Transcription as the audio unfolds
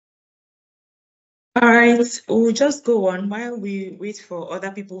All right, we'll just go on while we wait for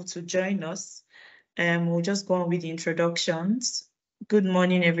other people to join us. We'll just go on with the introductions. Good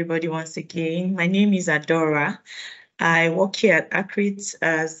morning, everybody, once again. My name is Adora. I work here at Accrit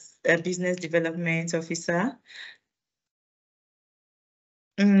as a business development officer.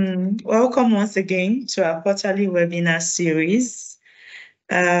 Welcome once again to our quarterly webinar series.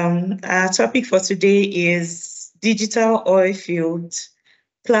 Our topic for today is digital oil field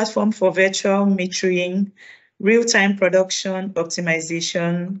platform for virtual metering, real-time production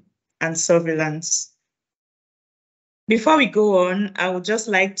optimization, and surveillance. Before we go on, I would just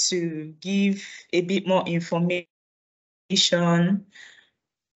like to give a bit more information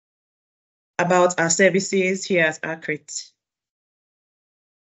about our services here at Accrit.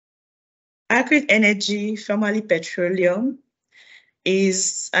 Accrit Energy, formerly Petroleum,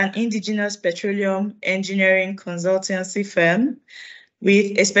 is an indigenous petroleum engineering consultancy firm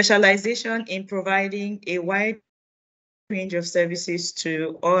with a specialization in providing a wide range of services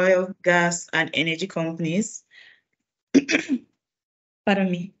to oil, gas, and energy companies.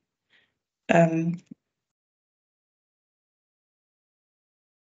 Pardon me.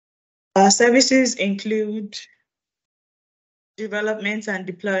 Our services include development and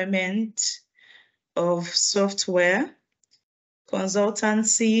deployment of software,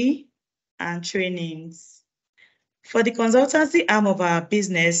 consultancy, and trainings. For the consultancy arm of our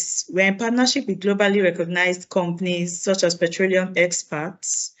business, we're in partnership with globally recognized companies such as Petroleum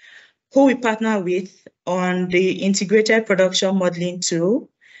Experts, who we partner with on the integrated production modeling tool,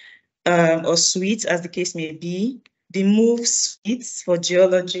 or suite, as the case may be, the MOVE suites for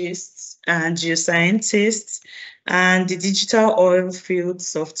geologists and geoscientists, and the digital oil field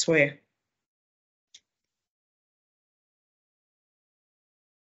software.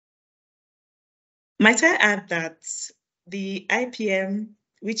 Might I add that the IPM,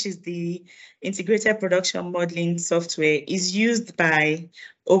 which is the integrated production modeling software, is used by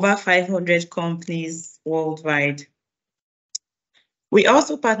over 500 companies worldwide. We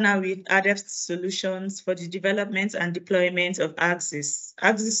also partner with Adept Solutions for the development and deployment of Axis.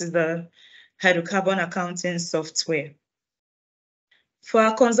 Axis is the hydrocarbon accounting software. For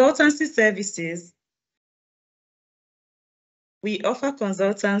our consultancy services, we offer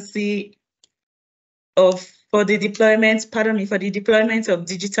consultancy for the deployment of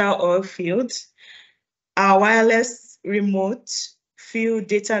digital oil field, our wireless remote field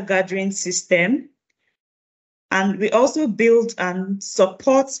data gathering system, and we also build and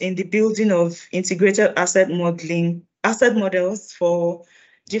support in the building of integrated asset models for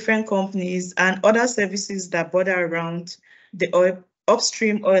different companies and other services that border around the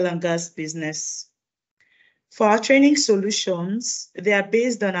upstream oil and gas business. For our training solutions, they are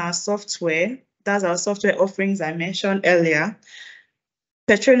based on our software. That's our software offerings I mentioned earlier,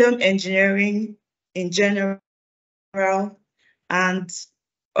 petroleum engineering in general, and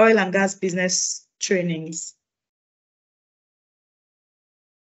oil and gas business trainings.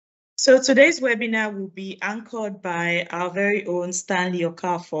 So today's webinar will be anchored by our very own Stanley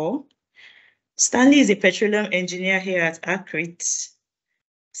Okafor. Stanley is a petroleum engineer here at Accrit.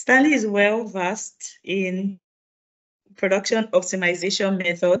 Stanley is well versed in production optimization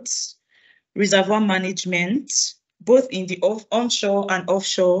methods, reservoir management, both in the onshore and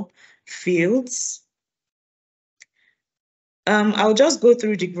offshore fields. I'll just go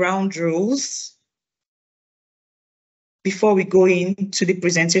through the ground rules before we go into the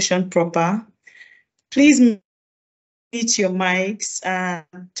presentation proper. Please mute your mics and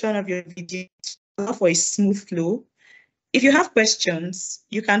turn off your video for a smooth flow. If you have questions,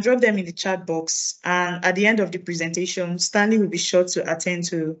 you can drop them in the chat box, and at the end of the presentation, Stanley will be sure to attend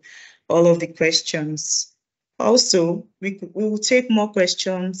to all of the questions. Also, we will take more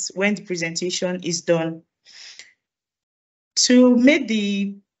questions when the presentation is done. To make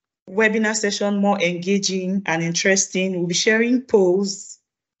the webinar session more engaging and interesting, we'll be sharing polls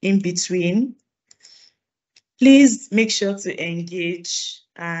in between. Please make sure to engage,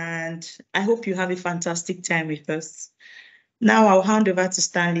 and I hope you have a fantastic time with us. Now I'll hand over to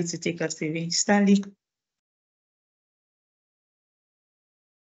Stanley to take us away. Stanley.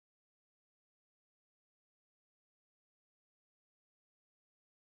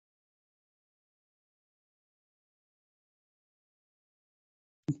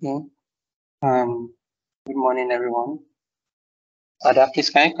 Okay. Good morning, everyone. Ada,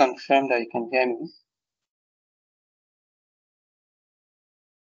 please can you confirm that you can hear me?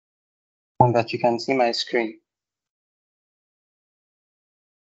 And that you can see my screen.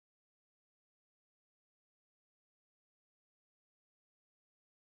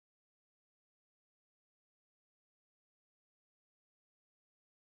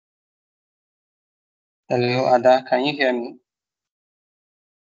 Hello, Ada, can you hear me?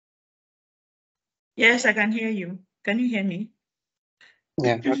 Yes, I can hear you. Can you hear me?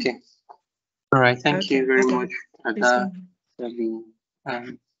 Yeah, okay. All right, thank you very Okay. much, Please go Ada,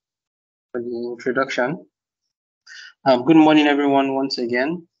 on. for the introduction. Good morning, everyone, once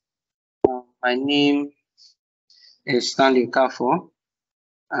again. My name is Stanley Okafor,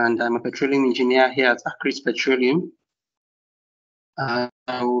 and I'm a petroleum engineer here at Akris Petroleum. I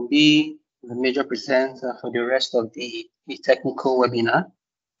will be the major presenter for the rest of the technical webinar,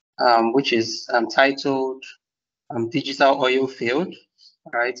 which is titled Digital Oilfield,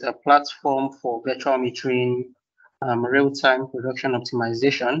 right? A platform for virtual metering, real-time production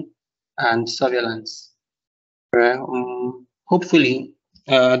optimization, and surveillance. Hopefully,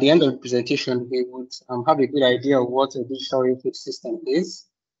 at the end of the presentation, we would have a good idea of what a digital oilfield system is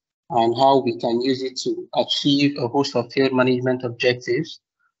and how we can use it to achieve a host of field management objectives,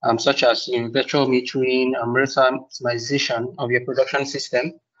 such as virtual metering, real-time optimization of your production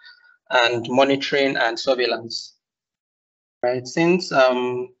system, and monitoring and surveillance. Right, since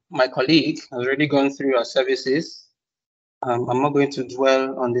my colleague has already gone through our services, I'm not going to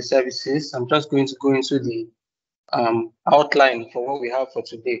dwell on the services. I'm just going to go into the outline for what we have for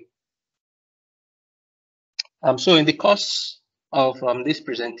today. So in the course of this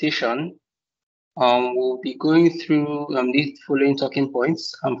presentation, we'll be going through these following talking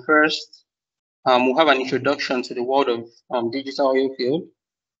points. First, we'll have an introduction to the world of digital oilfield,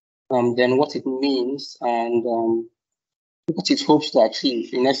 then what it means and what it hopes to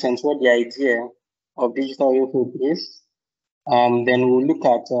achieve. In essence, what the idea of digital oilfield is. Then we'll look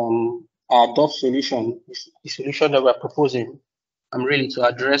at our DOF solution, the solution that we're proposing, really to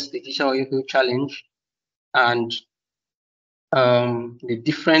address the digital oilfield challenge and the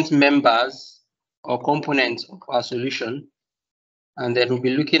different members or components of our solution. And then we'll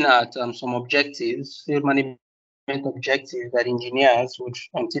be looking at some objectives, field management objectives that engineers would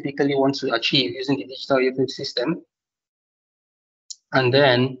typically want to achieve using the digital oilfield system. And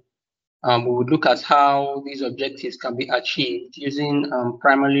then we would look at how these objectives can be achieved using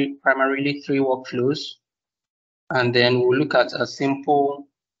primarily 3 workflows. And then we'll look at a simple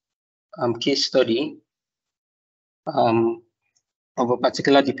case study of a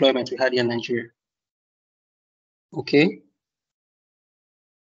particular deployment we had in Nigeria. Okay.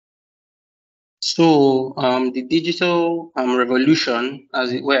 So the digital revolution,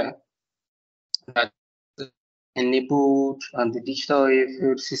 as it were, that enabled the digital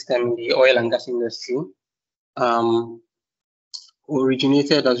oilfield system in the oil and gas industry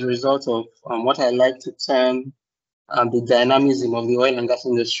originated as a result of what I like to term the dynamism of the oil and gas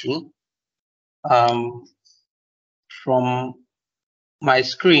industry. From my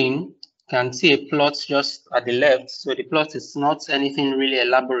screen, can see a plot just at the left. So the plot is not anything really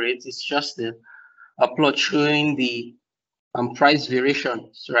elaborate. It's just a plot showing the price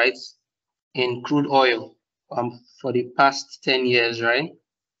variations, right, in crude oil for the past 10 years, right?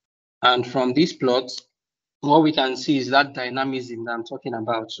 And from this plot, what we can see is that dynamism that I'm talking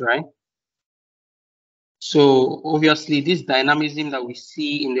about, right? So obviously, this dynamism that we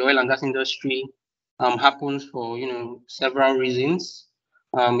see in the oil and gas industry happens for several reasons.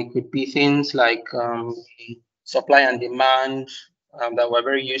 It could be things like supply and demand that we're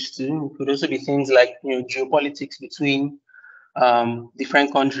very used to. It could also be things like geopolitics between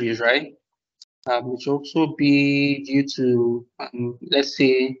different countries, right? Which also be due to let's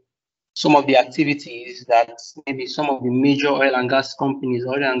say some of the activities that maybe some of the major oil and gas companies,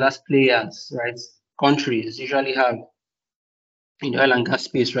 oil and gas players, right, countries usually have in the oil and gas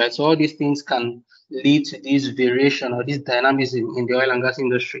space, right? So all these things can lead to this variation or this dynamism in the oil and gas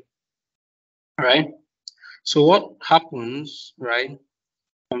industry, right? So what happens, right,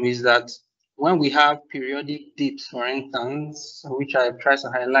 is that when we have periodic dips, for instance, which I try to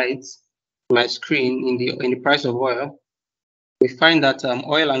highlight on my screen in the price of oil, we find that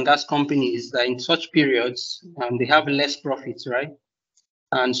oil and gas companies that in such periods they have less profits, right?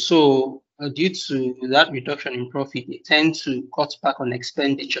 And so due to that reduction in profit, they tend to cut back on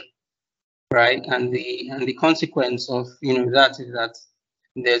expenditure, right? And the consequence of that is that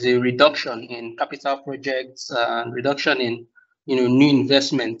there's a reduction in capital projects, reduction in new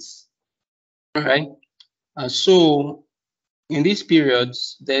investments, right? So in these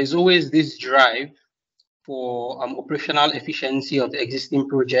periods, there's always this drive for operational efficiency of the existing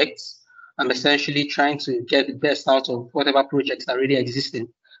projects. I'm essentially trying to get the best out of whatever projects are really existing,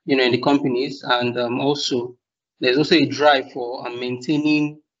 in the companies, and also there's also a drive for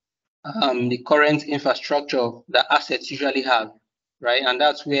maintaining the current infrastructure that assets usually have, right? And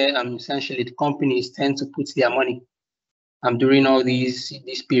that's where essentially the companies tend to put their money during all these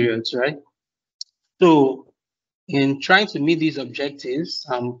periods, right? So in trying to meet these objectives,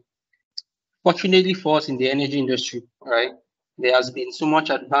 fortunately for us in the energy industry, right, there has been so much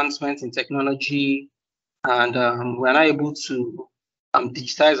advancement in technology, and we're now able to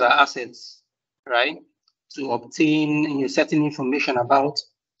digitize our assets, right, to obtain certain information about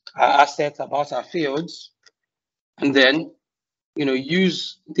our assets, about our fields, and then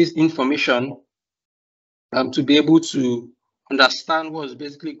use this information to be able to understand what's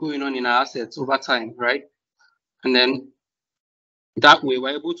basically going on in our assets over time, right? And then that way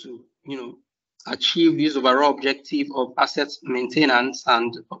we're able to achieve this overall objective of asset maintenance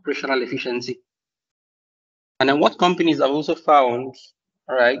and operational efficiency. And then what companies have also found,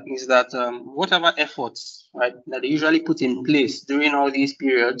 right, is that whatever efforts, right, that they usually put in place during all these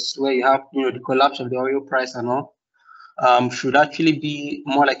periods where you have the collapse of the oil price and all, should actually be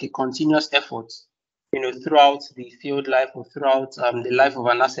more like a continuous effort throughout the field life or throughout the life of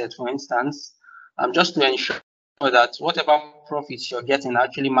an asset, for instance, just to ensure that whatever profits you're getting are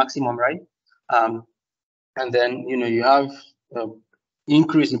actually maximum, right? And then you have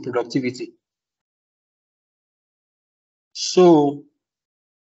increase in productivity. So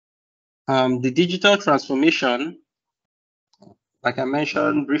the digital transformation, like I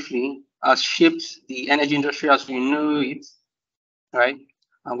mentioned briefly, has shaped the energy industry as we know it, right?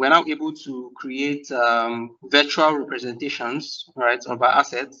 And we're now able to create virtual representations, right, of our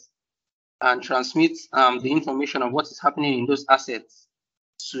assets and transmit the information of what is happening in those assets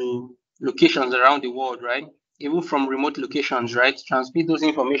to locations around the world, right? Even from remote locations, right? Transmit those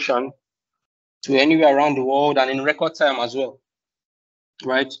information to anywhere around the world and in record time as well,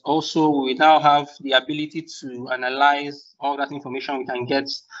 right? Also, we now have the ability to analyze all that information we can get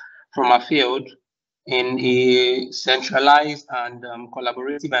from our field in a centralized and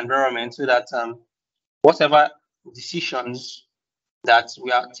collaborative environment so that whatever decisions that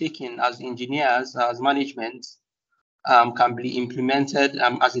we are taking as engineers, as management, can be implemented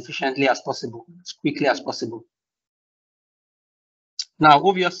as efficiently as possible, as quickly as possible. Now,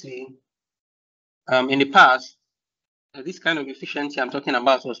 obviously, in the past, this kind of efficiency I'm talking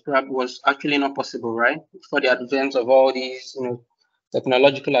about was actually not possible, right? Before the advent of all these,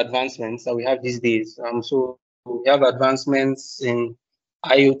 technological advancements that we have these days. So we have advancements in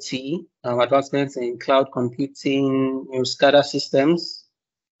IoT, advancements in cloud computing, SCADA systems,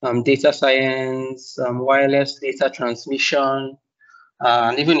 data science, wireless data transmission,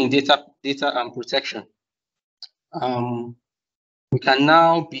 and even in data protection. We can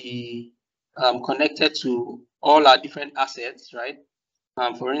now be connected to all our different assets, right?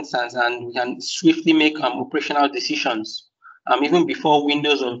 For instance, and we can swiftly make operational decisions, even before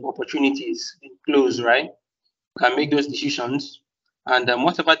windows of opportunities close, right? We can make those decisions, and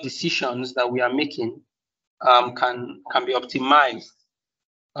whatever decisions that we are making can be optimized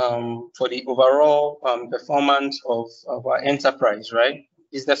for the overall performance of our enterprise, right?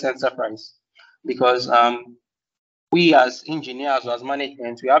 Business enterprise, because we as engineers or as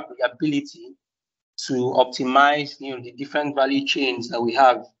management, we have the ability to optimize, the different value chains that we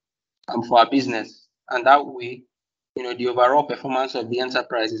have for our business, and that way, the overall performance of the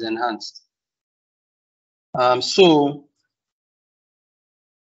enterprise is enhanced. So,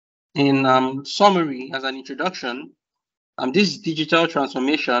 in summary, as an introduction, this digital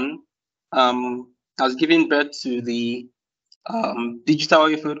transformation has given birth to the digital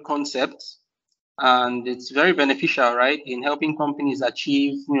oilfield concept, and it's very beneficial, right, in helping companies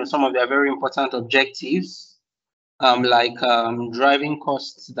achieve, some of their very important objectives, like driving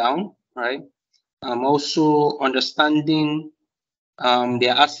costs down, right? Also understanding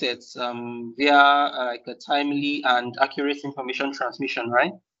their assets via like a timely and accurate information transmission,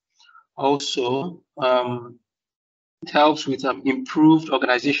 right? Also, it helps with improved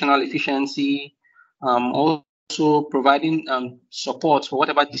organizational efficiency, also providing support for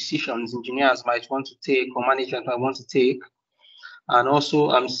whatever decisions engineers might want to take or management might want to take, and also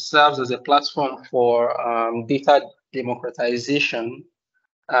serves as a platform for data democratization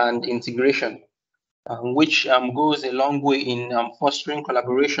and integration, which goes a long way in fostering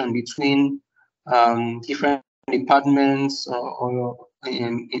collaboration between different departments or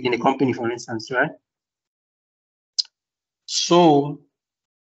in a company, for instance, right? So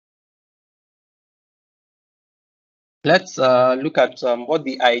let's look at what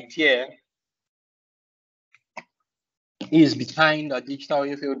the idea is behind a digital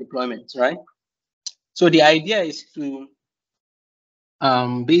oilfield deployment, right? So the idea is to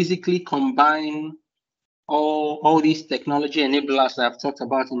basically combine all these technology enablers that I've talked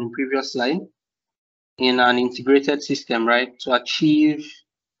about in the previous slide in an integrated system, right, to achieve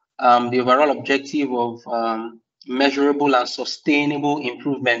the overall objective of measurable and sustainable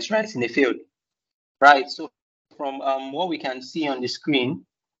improvements, right, in the field. right? So from what we can see on the screen,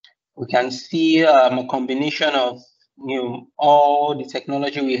 we can see a combination of all the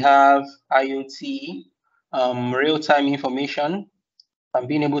technology we have, IoT, real-time information, and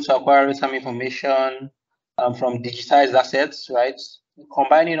being able to acquire real-time information from digitized assets, right?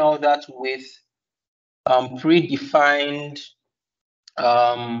 Combining all that with predefined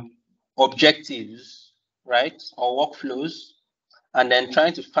objectives, right, or workflows, and then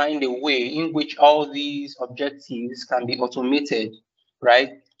trying to find a way in which all these objectives can be automated, right,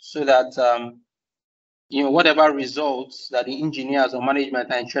 so that whatever results that the engineers or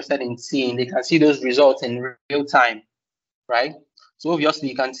management are interested in seeing, they can see those results in real time, right? So obviously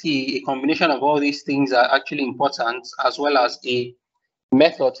you can see a combination of all these things are actually important, as well as a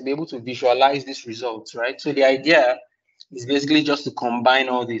method to be able to visualize these results, right? So the idea is basically just to combine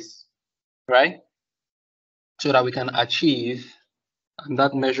all this, right? So that we can achieve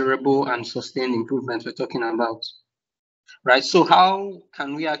that measurable and sustained improvement we're talking about, right? So how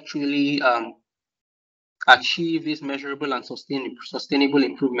can we actually achieve these measurable and sustainable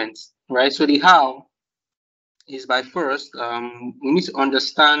improvements, right? So the how is by first, we need to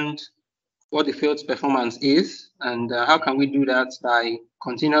understand what the field's performance is, and how can we do that? By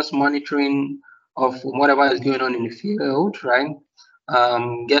continuous monitoring of whatever is going on in the field, right?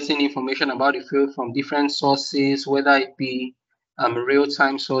 Getting information about the field from different sources, whether it be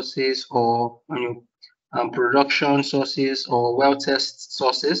real-time sources or production sources or well test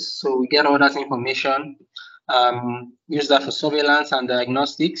sources. So we get all that information, use that for surveillance and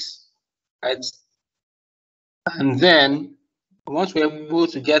diagnostics, right? And then once we're able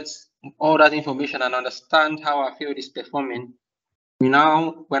to get all that information and understand how our field is performing, we're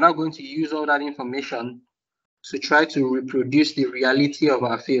now going to use all that information to try to reproduce the reality of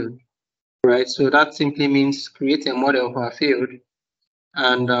our field, right? So that simply means create a model of our field.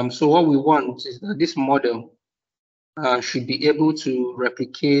 And so what we want is that this model should be able to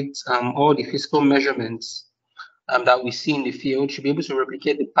replicate all the physical measurements that we see in the field, should be able to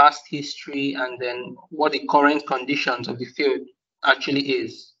replicate the past history and then what the current conditions of the field actually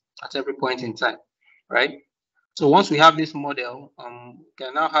is at every point in time, right? So once we have this model, we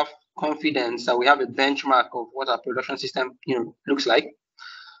can now have confidence that we have a benchmark of what our production system looks like.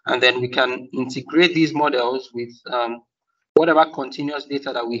 And then we can integrate these models with whatever continuous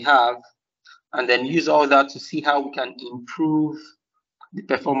data that we have, and then use all that to see how we can improve the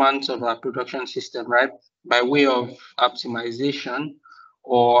performance of our production system, right? By way of optimization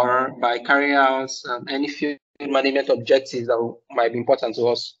or by carrying out any field management objectives that might be important to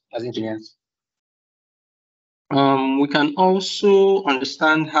us as engineers. We can also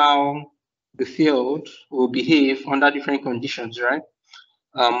understand how the field will behave under different conditions, right?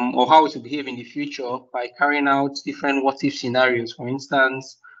 Or how it will behave in the future by carrying out different what-if scenarios. For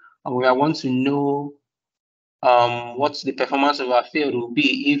instance, we want to know what the performance of our field will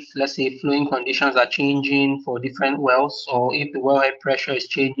be if, let's say, flowing conditions are changing for different wells, or if the wellhead pressure is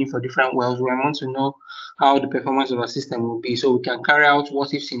changing for different wells. We want to know how the performance of our system will be. So we can carry out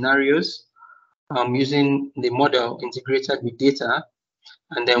what-if scenarios using the model integrated with data,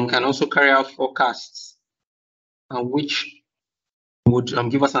 and then we can also carry out forecasts, which would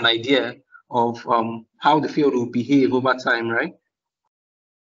give us an idea of how the field will behave over time, right?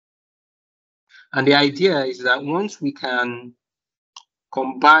 And the idea is that once we can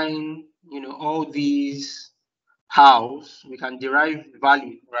combine, all these hows, we can derive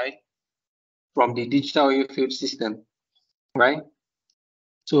value, right, from the digital oilfield system, right?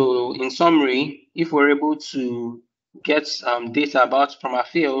 So in summary, if we're able to get data from our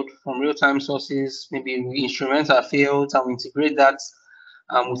field from real-time sources, maybe we instrument our fields and we integrate that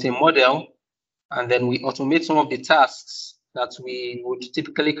with a model, and then we automate some of the tasks that we would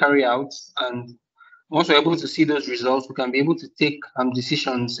typically carry out. And once we're able to see those results, we can be able to take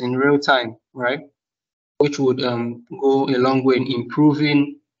decisions in real time, right? Which would go a long way in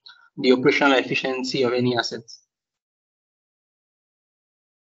improving the operational efficiency of any asset.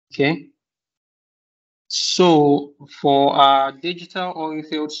 Okay. So for our digital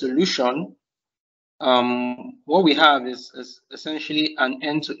oilfield solution, what we have is essentially an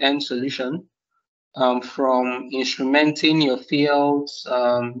end-to-end solution. From instrumenting your fields,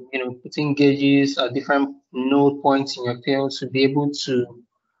 putting gauges at different node points in your fields to be able to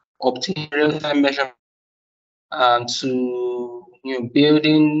obtain real-time measurement, to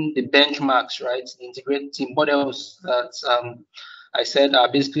building the benchmarks, right? The integrated models that I said are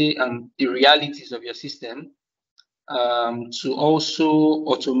basically the realities of your system, to also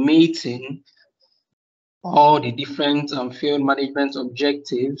automating all the different field management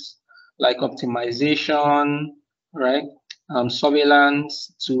objectives like optimization, right?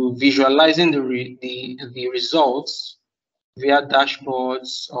 surveillance, to visualizing the results via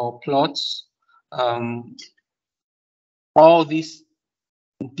dashboards or plots. All these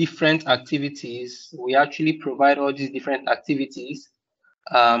different activities, we actually provide all these different activities,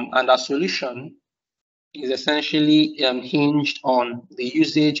 and our solution is essentially hinged on the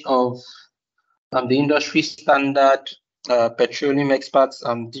usage of the industry standard petroleum experts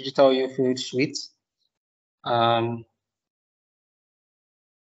digital Oilfield suite,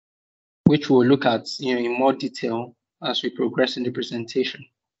 which we'll look at in more detail as we progress in the presentation.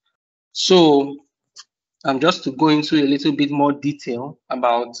 So just to go into a little bit more detail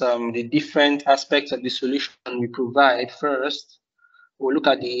about the different aspects of the solution we provide. First, we'll look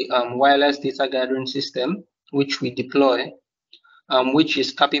at the wireless data gathering system, which we deploy, which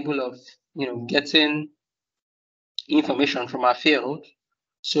is capable of getting information from our field.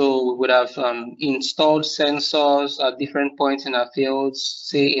 So we would have installed sensors at different points in our fields,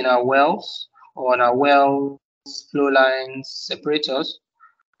 say in our wells or on our wells, flow lines, separators,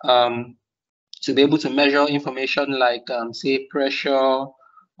 to be able to measure information like, say, pressure,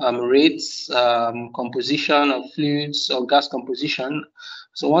 rates, composition of fluids or gas composition.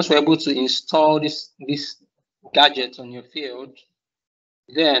 So once we're able to install this gadget on your field,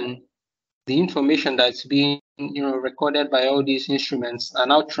 then the information that's being recorded by all these instruments are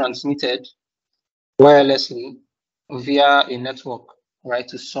now transmitted wirelessly via a network, right,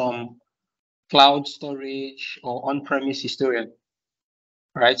 to some cloud storage or on-premise historian,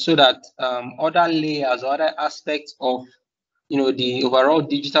 right, so that other layers or other aspects of the overall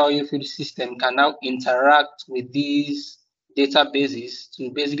digital Oilfield system can now interact with these databases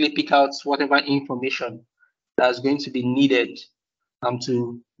to basically pick out whatever information that's going to be needed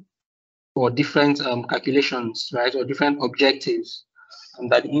for different calculations, right, or different objectives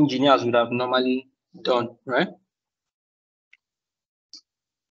that engineers would have normally done, right?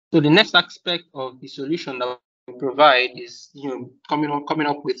 So the next aspect of the solution that we provide is coming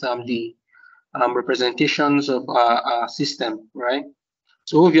up with the representations of our system, right?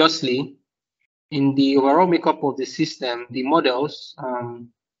 So obviously, in the overall makeup of the system, the models,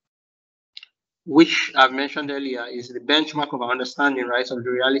 which I've mentioned earlier, is the benchmark of our understanding, right, of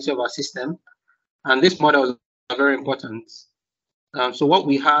the reality of our system. And these models are very important. So what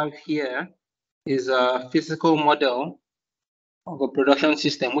we have here is a physical model of a production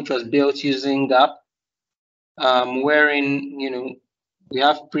system, which was built using GAP, wherein we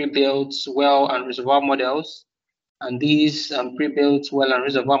have pre-built well and reservoir models, and these pre-built well and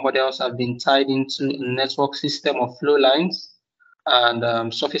reservoir models have been tied into a network system of flow lines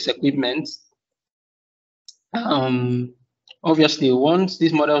and surface equipment. Obviously, once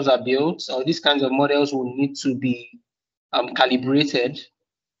these models are built, or these kinds of models will need to be calibrated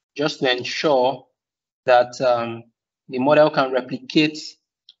just to ensure that the model can replicate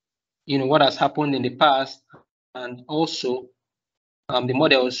what has happened in the past, and also the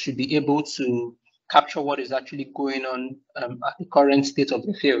models should be able to capture what is actually going on at the current state of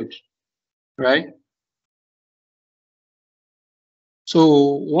the field, right?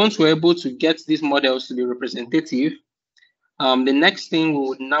 So once we're able to get these models to be representative, the next thing we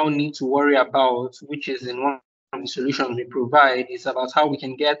would now need to worry about, which is in one of the solutions we provide, is about how we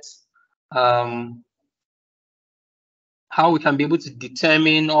can get how we can be able to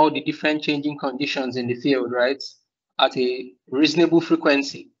determine all the different changing conditions in the field, right, at a reasonable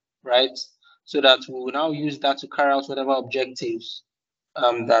frequency, right, so that we will now use that to carry out whatever objectives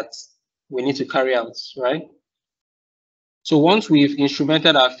that we need to carry out, right? So once we've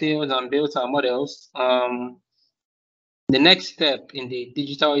instrumented our fields and built our models, the next step in the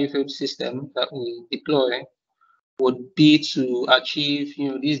digital Oilfield system that we deploy would be to achieve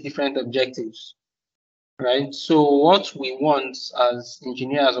these different objectives, right? So what we want as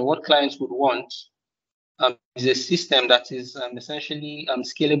engineers, or what clients would want, is a system that is essentially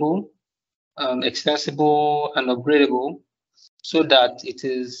scalable, extensible, and upgradable, so that it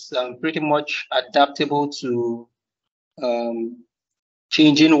is pretty much adaptable to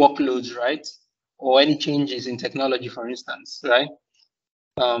changing workloads, right? Or any changes in technology, for instance, right?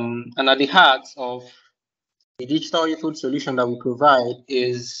 And at the heart of the digital Oilfield solution that we provide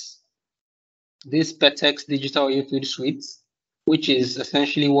is this PETEX digital Oilfield suite, which is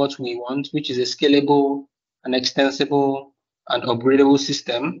essentially what we want, which is a scalable and extensible and upgradable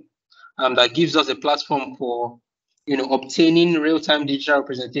system that gives us a platform for obtaining real-time digital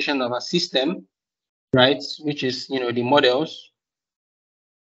representation of our system, right, which is the models,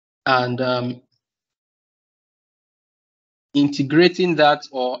 and integrating that,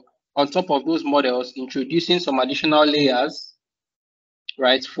 or on top of those models, introducing some additional layers,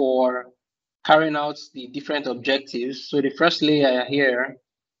 right, for carrying out the different objectives. So the first layer here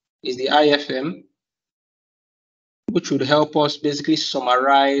is the IFM, which would help us basically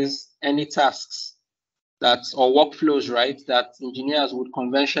summarize any tasks or workflows, right, that engineers would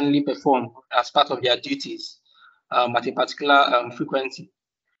conventionally perform as part of their duties at a particular frequency,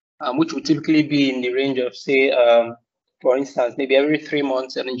 which would typically be in the range of, say, for instance, maybe every 3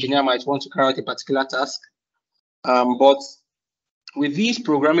 months, an engineer might want to carry out a particular task. But with these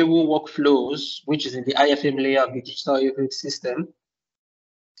programmable workflows, which is in the IFM layer of the digital Oilfield system,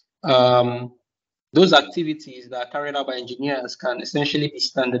 those activities that are carried out by engineers can essentially be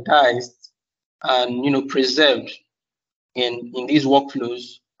standardized and preserved in these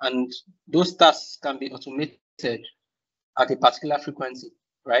workflows, and those tasks can be automated at a particular frequency,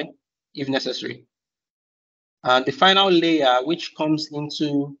 right, if necessary. And the final layer which comes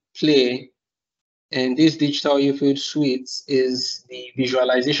into play in this digital Oilfield suites is the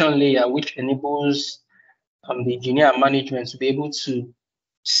visualization layer, which enables the engineer management to be able to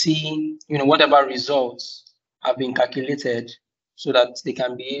see whatever results have been calculated, so that they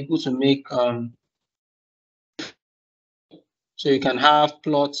can be able to make so you can have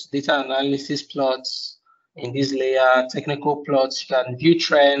plots, data analysis plots in this layer, technical plots. You can view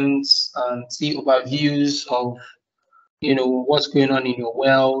trends and see overviews of what's going on in your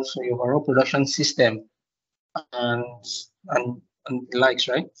wells or your overall production system and the likes,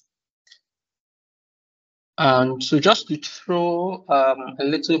 right? And so just to throw a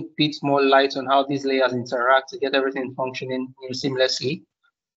little bit more light on how these layers interact to get everything functioning seamlessly,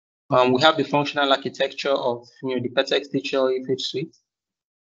 we have the functional architecture of the PETEX digital Oilfield suite.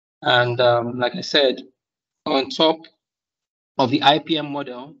 And like I said, on top of the IPM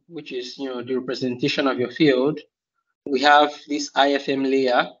model, which is the representation of your field, we have this IFM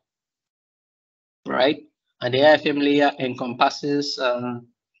layer, right? And the IFM layer encompasses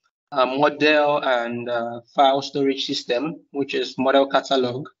a model and file storage system, which is model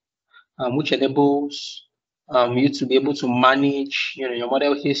catalog, which enables you to be able to manage your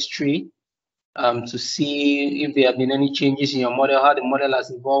model history, to see if there have been any changes in your model, how the model has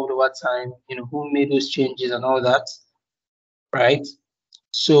evolved over time, who made those changes and all that, right?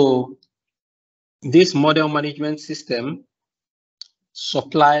 So this model management system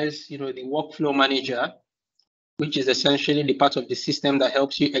supplies, the workflow manager, which is essentially the part of the system that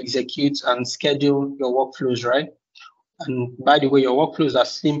helps you execute and schedule your workflows, right? And by the way, your workflows are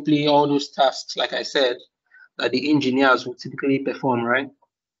simply all those tasks, like I said, that the engineers will typically perform, right?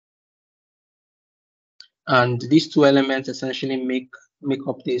 And these two elements essentially make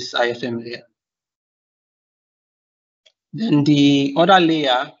up this IFM layer. Then the other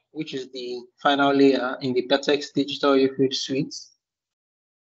layer, which is the final layer in the PETEX digital Oilfield suite,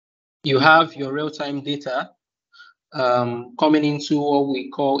 you have your real-time data coming into what we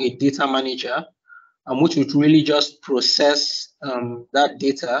call a data manager, which would really just process that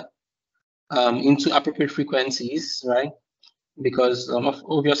data into appropriate frequencies, right? Because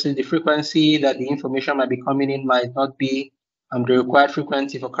obviously the frequency that the information might be coming in might not be the required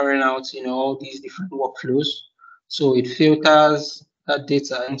frequency for carrying out all these different workflows. So it filters that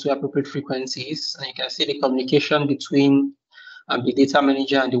data into appropriate frequencies, and you can see the communication between the data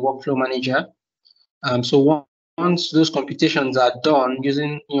manager and the workflow manager. So once those computations are done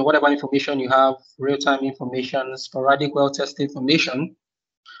using whatever information you have, real-time information, sporadic well test information,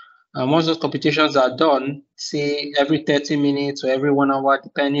 once those computations are done, say every 30 minutes or every 1 hour,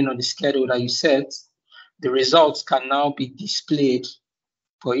 depending on the schedule that you set, the results can now be displayed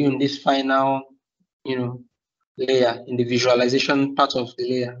for you in this final, layer, in the visualization part of the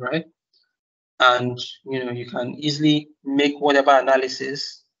layer, right? And you can easily make whatever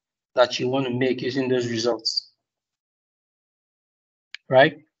analysis that you want to make using those results,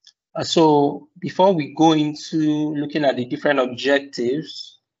 right? So before we go into looking at the different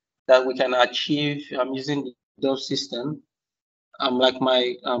objectives that we can achieve using the DOV system, like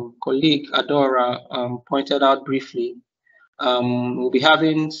my colleague Adora pointed out briefly, we'll be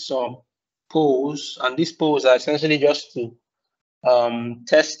having some polls, and these polls are essentially just to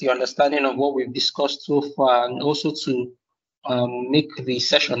test the understanding of what we've discussed so far, and also to make the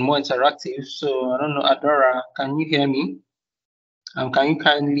session more interactive. So I don't know, Adora, can you hear me? Can you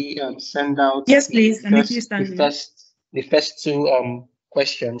kindly send out Yes, please. the first two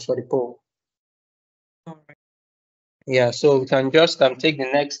questions for the poll? All right. Yeah, so we can just take the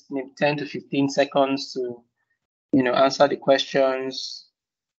next maybe 10 to 15 seconds to answer the questions,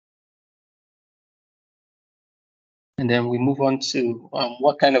 and then we move on to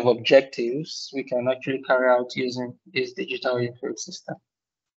what kind of objectives we can actually carry out using this digital Oilfield system.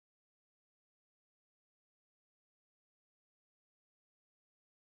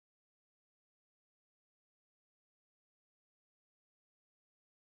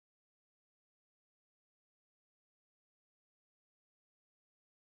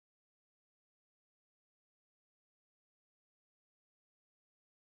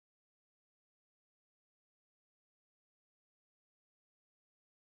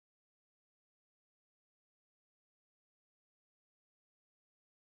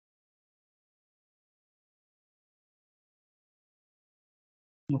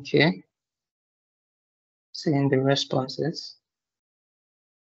 Okay. Seeing the responses.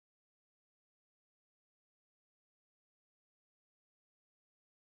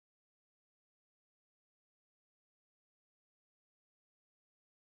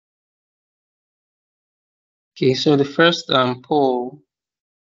 Okay, so the first poll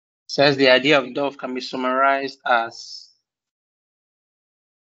says the idea of DOF can be summarized as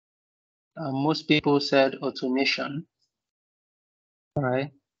most people said automation. All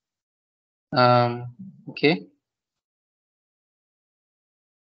right. Okay.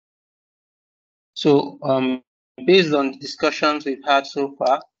 So based on the discussions we've had so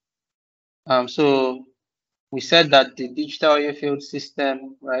far, so we said that the digital Oilfield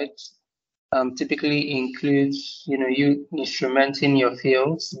system, right, typically includes, you instrumenting your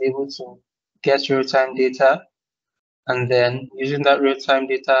fields to be able to get real-time data, and then using that real-time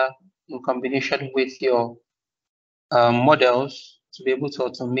data in combination with your models to be able to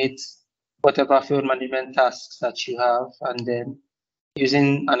automate whatever field management tasks that you have, and then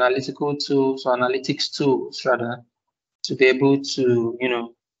using analytical tools or analytics tools rather to be able to,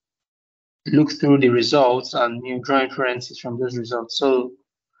 look through the results and draw inferences from those results. So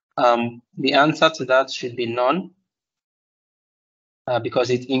the answer to that should be none, because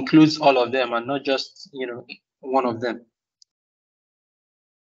it includes all of them and not just one of them.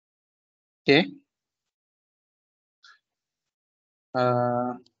 Okay.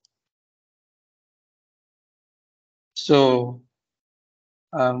 So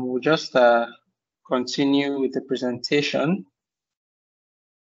we'll just continue with the presentation.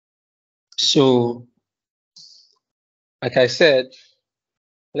 So, like I said,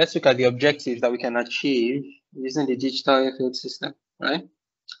 let's look at the objectives that we can achieve using the digital Oilfield system, right?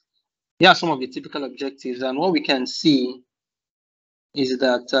 Here are some of the typical objectives, and what we can see is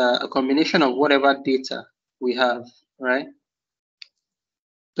that a combination of whatever data we have, right?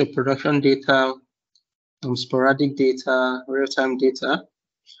 So production data, sporadic data, real-time data.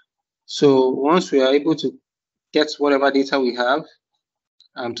 So once we are able to get whatever data we have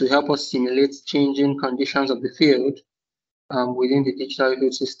to help us simulate changing conditions of the field within the digital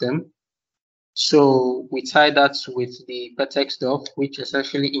Oilfield system. So we tie that with the PETEX stuff, which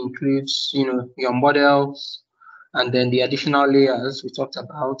essentially includes, your models, and then the additional layers we talked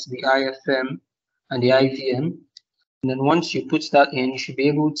about, the IFM and the IVM. And then once you put that in, you should be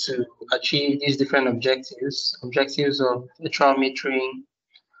able to achieve these different objectives of virtual metering,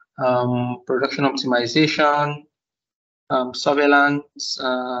 production optimization, surveillance,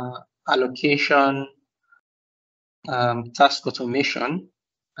 allocation, task automation,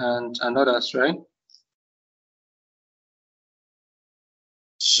 and others, right?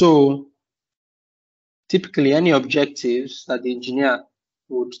 So typically any objectives that the engineer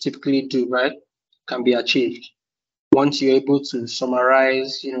would typically do, right, can be achieved once you're able to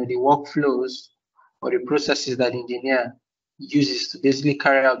summarize, the workflows or the processes that the engineer uses to basically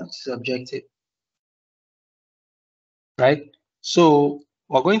carry out this objective, right? So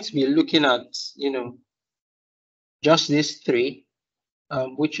we're going to be looking at, just these three,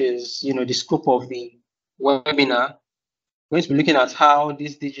 which is, the scope of the webinar. We're going to be looking at how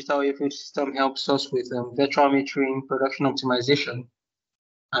this digital Oilfield system helps us with virtual metering, production optimization,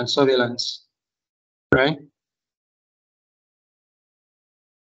 and surveillance, right?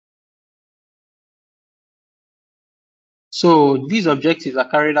 So these objectives are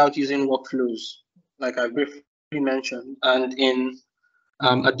carried out using workflows, like I briefly mentioned, and in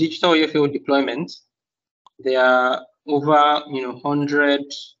a digital Oilfield deployment, there are over 100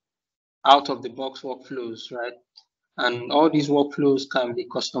 out-of-the-box workflows, right? And all these workflows can be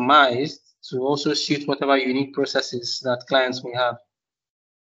customized to also suit whatever unique processes that clients may have.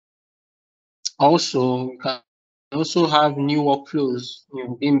 Also, you can also have new workflows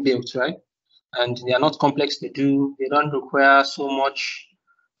being built, right? And they are not complex to do. They don't require so much,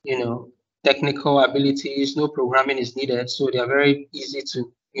 technical abilities. No programming is needed, so they are very easy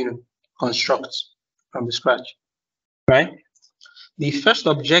to, construct from the scratch, right? The first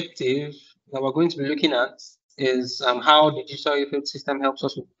objective that we're going to be looking at is how the digital Oilfield system helps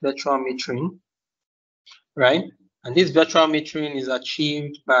us with virtual metering, right? And this virtual metering is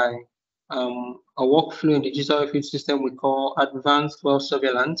achieved by a workflow in the digital Oilfield system we call advanced well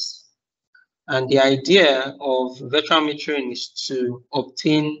surveillance. And the idea of virtual metering is to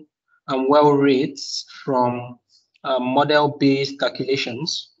obtain well rates from model-based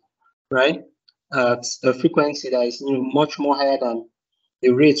calculations, right? At a frequency that is much more higher than the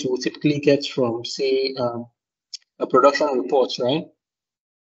rates we will typically get from, say, a production report, right?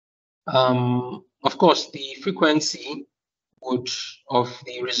 Of course, the frequency of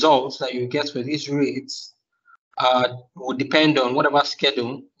the results that you get for these rates would depend on whatever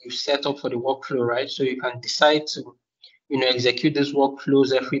schedule you set up for the workflow, right? So you can decide to, execute these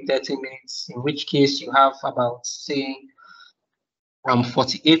workflows every 30 minutes, in which case you have about, say,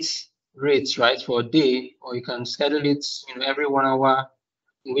 48 rates, right, for a day, or you can schedule it, every 1 hour,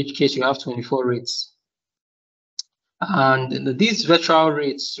 in which case you have 24 rates. And these virtual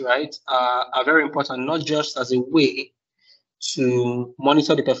rates, right, are very important, not just as a way to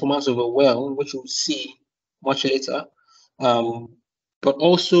monitor the performance of a well, which we'll see much later, but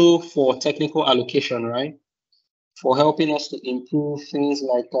also for technical allocation, right? For helping us to improve things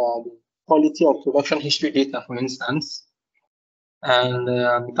like the quality of production history data, for instance. And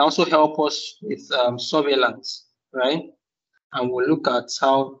it can also help us with surveillance, right? And we'll look at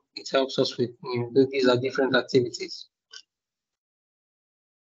how it helps us with, these are different activities.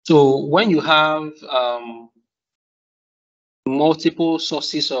 So when you have multiple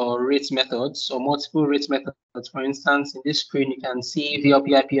sources or rate methods, or multiple rate methods, for instance, in this screen, you can see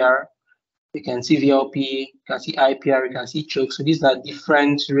VLP IPR, you can see VLP, you can see IPR, you can see choke. So these are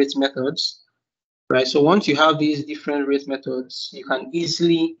different rate methods, right? So once you have these different rate methods, you can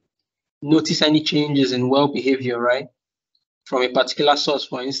easily notice any changes in well behavior, right? From a particular source,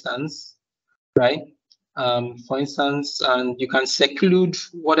 for instance, right? For instance, and you can seclude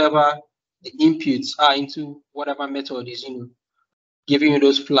whatever the inputs are into whatever method is, giving you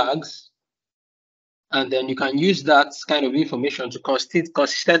those flags. And then you can use that kind of information to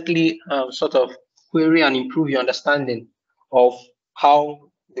consistently sort of query and improve your understanding of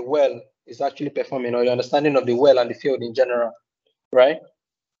how the well is actually performing, or your understanding of the well and the field in general, right?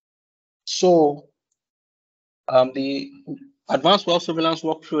 So the advanced well surveillance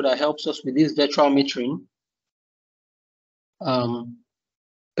workflow that helps us with this virtual metering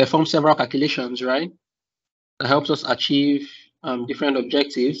perform several calculations, right? That helps us achieve different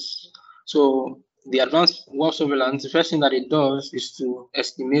objectives. So the advanced well surveillance, the first thing that it does is to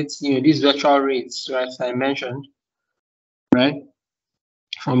estimate, these virtual rates, right, as I mentioned, right,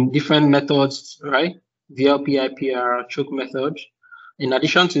 from different methods, right, VLP, IPR, choke method. In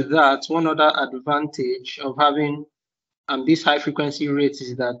addition to that, one other advantage of having these high frequency rates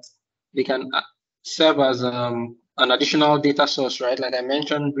is that they can serve as an additional data source, right, like I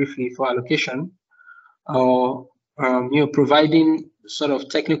mentioned briefly, for allocation, or providing sort of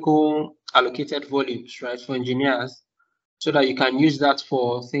technical allocated volumes, right, for engineers, so that you can use that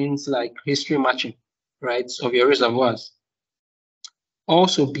for things like history matching, right, of your reservoirs.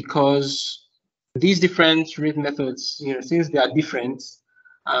 Also, because these different rate methods, since they are different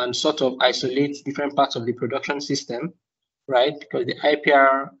and sort of isolate different parts of the production system, right? Because the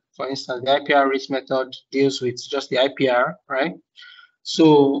IPR, for instance, the IPR rate method deals with just the IPR, right?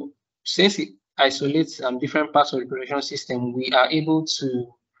 So since it isolates different parts of the production system, we are able to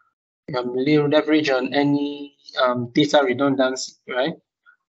leverage on any data redundancy, right?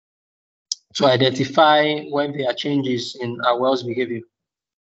 To identify when there are changes in our well's behavior,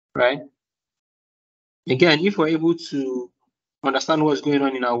 right? Again, if we're able to understand what's going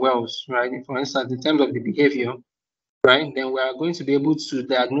on in our wells, right? For instance, in terms of the behavior, right? Then we are going to be able to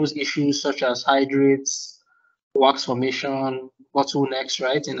diagnose issues such as hydrates, wax formation, bottlenecks,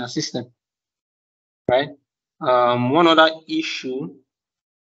 right, in our system, right? One other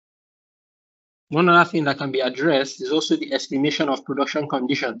thing that can be addressed is also the estimation of production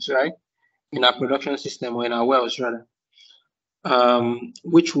conditions, right, in our production system, or in our wells, rather,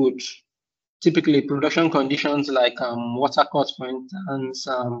 which would typically production conditions like water cut, for instance,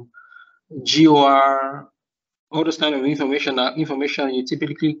 GOR, all those kind of information you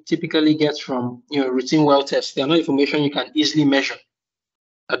typically get from routine well tests. They are not information you can easily measure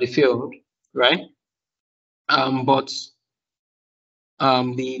at the field, right? But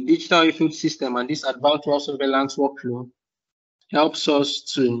the digital Oilfield system and this advanced well surveillance workflow helps us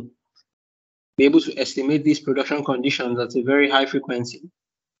to be able to estimate these production conditions at a very high frequency,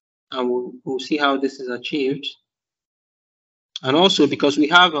 and we'll see how this is achieved. And also, because we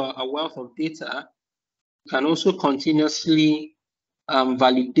have a wealth of data, we can also continuously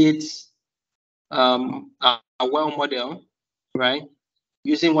validate a well model, right,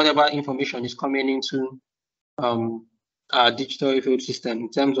 using whatever information is coming into our digital Oilfield system in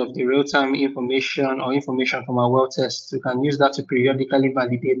terms of the real-time information or information from our well tests. We can use that to periodically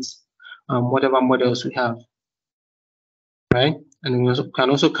validate whatever models we have, right? And we can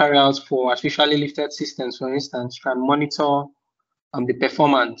also carry out for artificially lifted systems, for instance, you can monitor the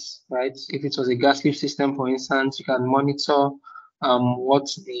performance, right? If it was a gas lift system, for instance, you can monitor what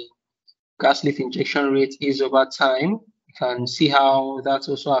the gas lift injection rate is over time. You can see how that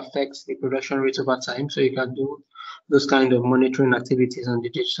also affects the production rate over time. So you can do those kind of monitoring activities on the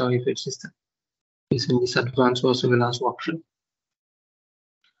digital Oilfield system. using this advanced well surveillance workflow.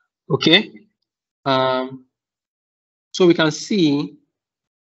 Okay. So we can see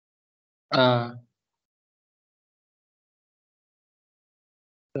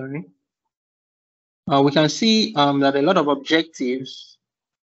we can see that a lot of objectives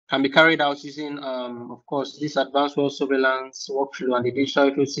can be carried out using, of course, this advanced well surveillance workflow and the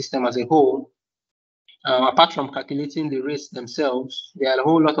digital ecosystem as a whole. Apart from calculating the rates themselves, there are a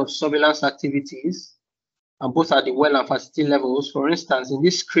whole lot of surveillance activities, both at the well and facility levels. For instance, in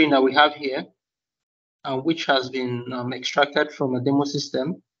this screen that we have here, which has been extracted from a demo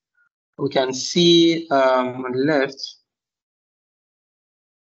system, we can see on the left,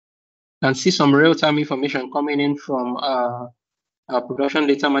 can see some real-time information coming in from our production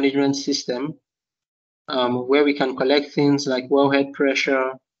data management system, where we can collect things like wellhead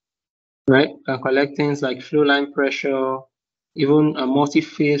pressure, right? We can collect things like flow line pressure, even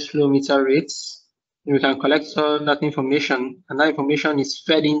multi-phase flow meter rates. We can collect all that information, and that information is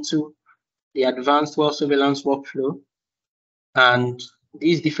fed into the advanced well surveillance workflow. And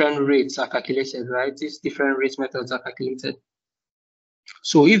these different rates are calculated, right? These different rate methods are calculated.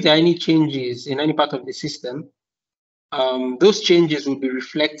 So if there are any changes in any part of the system, those changes will be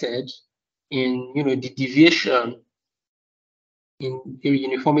reflected in, the deviation in the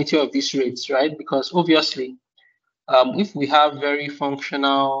uniformity of these rates, right? Because obviously, if we have very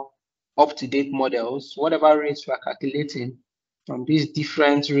functional, up-to-date models, whatever rates we are calculating from these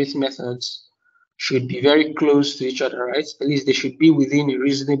different rate methods should be very close to each other, right? At least they should be within a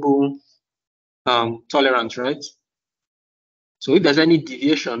reasonable tolerance, right? So if there's any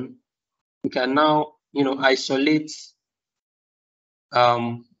deviation, we can now, isolate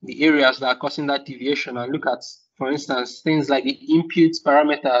the areas that are causing that deviation and look at, for instance, things like the input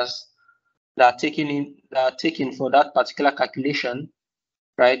parameters that are taken for that particular calculation,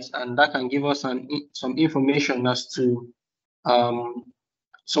 right? And that can give us some information as to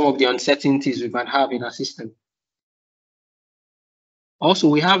some of the uncertainties we might have in our system. Also,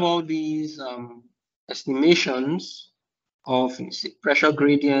 we have all these estimations of pressure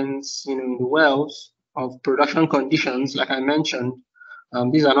gradients, in the wells, of production conditions, like I mentioned.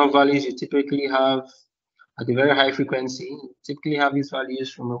 These are not values you typically have at a very high frequency. You typically have these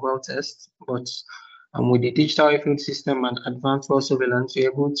values from a well test, but with the digital Oilfield system and advanced well surveillance,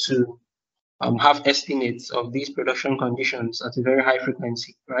 you're able to have estimates of these production conditions at a very high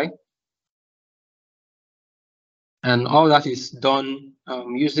frequency, right? And all that is done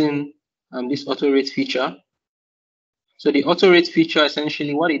using this auto rate feature. So the auto rate feature,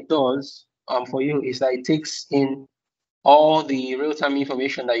 essentially what it does for you is that it takes in all the real-time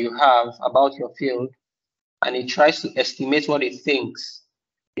information that you have about your field, and it tries to estimate what it thinks,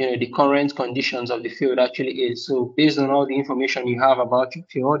 the current conditions of the field actually is. So based on all the information you have about your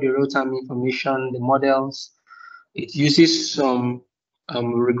field, all the real-time information, the models, it uses some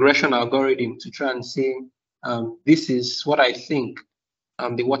regression algorithm to try and say, this is what I think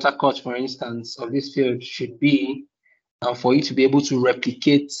the water cut, for instance, of this field should be for you to be able to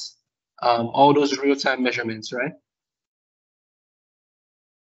replicate all those real-time measurements, right?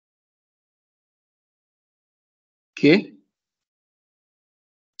 Okay.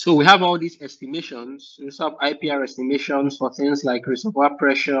 So we have all these estimations. We have IPR estimations for things like reservoir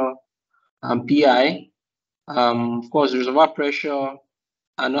pressure and PI. Of course, reservoir pressure,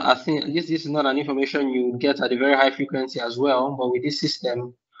 and I think this is not an information you get at a very high frequency as well, but with this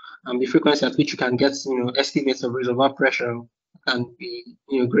system, the frequency at which you can get, estimates of reservoir pressure can be,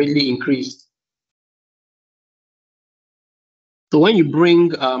 greatly increased. So when you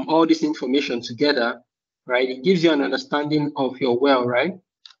bring all this information together, right, it gives you an understanding of your well, right?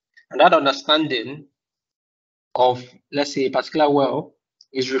 And that understanding of, let's say, a particular well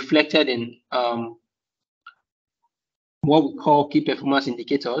is reflected in what we call key performance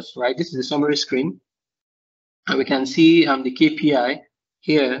indicators, right? This is the summary screen. And we can see the KPI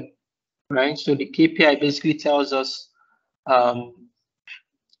here, right? So the KPI basically tells us,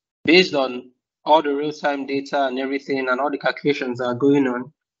 based on all the real-time data and everything and all the calculations that are going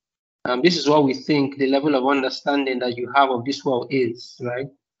on, this is what we think the level of understanding that you have of this well is, right?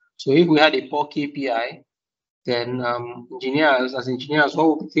 So if we had a poor KPI, then as engineers, what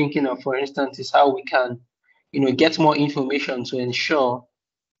we'll be thinking of, for instance, is how we can, get more information to ensure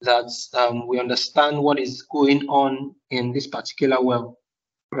that we understand what is going on in this particular well,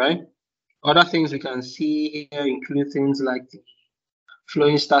 right? Other things we can see here include things like the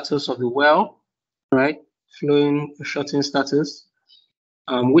flowing status of the well, right? Flowing shutting status,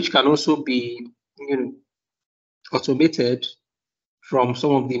 which can also be, automated from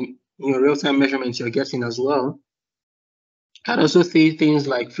some of the real-time measurements you're getting as well. Can also see things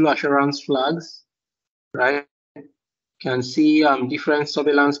like flow assurance flags, right? Can see different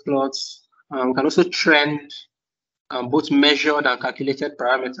surveillance plots. Can also trend both measured and calculated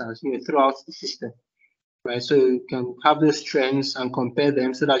parameters, throughout the system, right? So you can have those trends and compare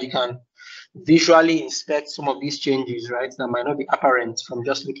them so that you can visually inspect some of these changes, right? That might not be apparent from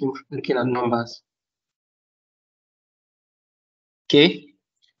just looking at numbers. Okay.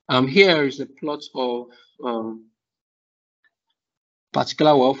 Here is a plot of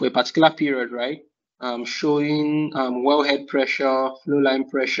particular well for a particular period, right? Showing wellhead pressure, flow line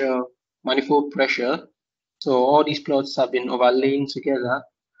pressure, manifold pressure. So all these plots have been overlain together,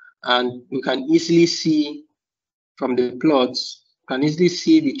 and we can easily see from the plots, can easily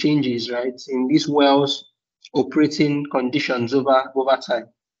see the changes, right, in these wells operating conditions over time,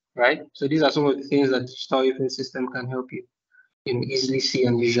 right? So these are some of the things that the digital Oilfield system can help you, easily see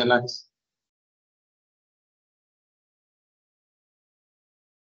and visualize.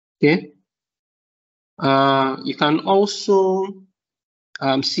 Okay. You can also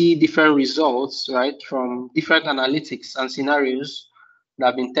see different results, right, from different analytics and scenarios that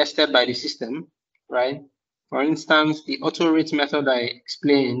have been tested by the system, right? For instance, the auto rate method I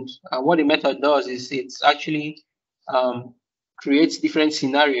explained, what the method does is it's actually creates different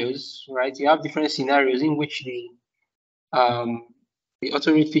scenarios, right? You have different scenarios in which the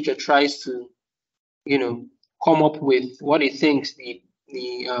auto rate feature tries to, come up with what it thinks the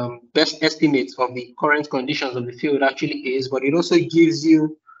best estimate of the current conditions of the field actually is, but it also gives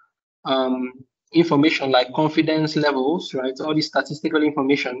you information like confidence levels, right? All this statistical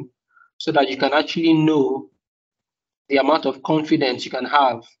information, so that you can actually know the amount of confidence you can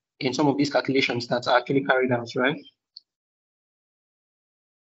have in some of these calculations that are actually carried out, right?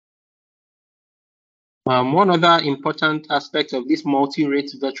 One other important aspect of this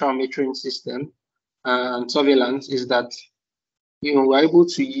multi-rate virtual metering system and surveillance is that we're able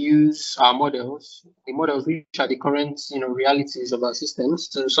to use our models, the models which are the current realities of our systems,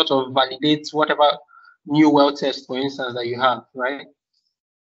 to sort of validate whatever new well test, for instance, that you have, right?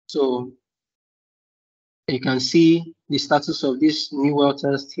 So you can see the status of this new well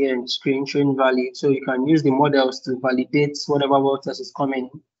test here in the screen showing valid. So you can use the models to validate whatever well test is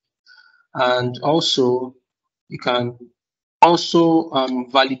coming. And also, you can also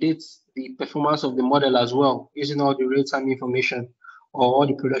validate the performance of the model as well, using all the real-time information or all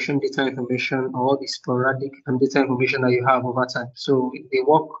the production data information or all the sporadic data information that you have over time. So they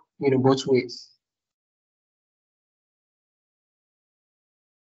work both ways.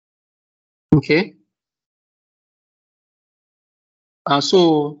 Okay.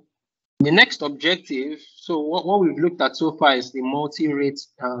 So the next objective, so what we've looked at so far is the multi-rate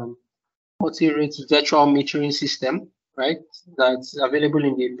virtual metering system, right? That's available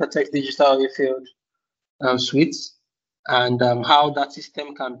in the Vertex Digital Oilfield suite, and how that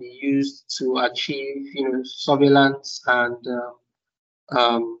system can be used to achieve, surveillance and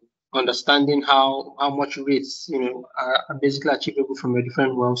understanding how much rates, are basically achievable from a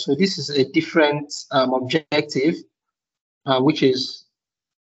different well. So this is a different objective, which is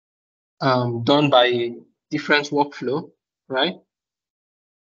done by a different workflow, right?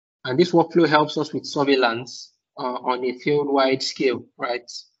 And this workflow helps us with surveillance on a field-wide scale, right?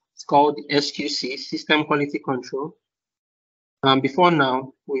 It's called SQC, System Quality Control. Before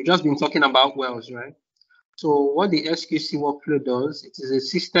now, we've just been talking about wells, right? So what the SQC workflow does, it is a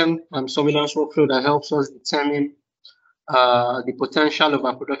system surveillance workflow that helps us determine the potential of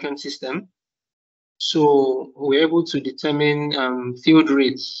our production system. So we're able to determine field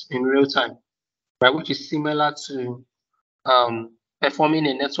rates in real time, right? Which is similar to performing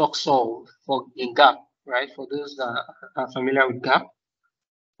a network solve for a gap, right? For those that are familiar with gap.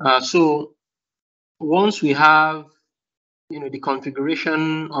 So once we have, the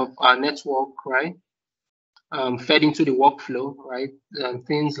configuration of our network, right, fed into the workflow, right,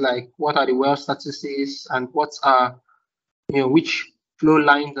 things like what are the well statuses and what are, which flow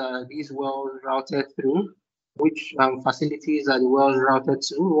lines are these wells routed through, which facilities are the wells routed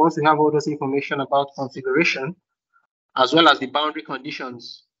to. Once we have all those information about configuration, as well as the boundary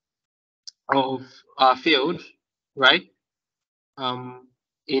conditions of our field, right? A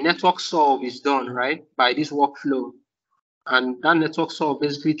network solve is done, right, by this workflow. And that network solve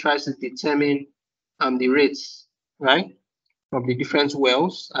basically tries to determine the rates, right, of the different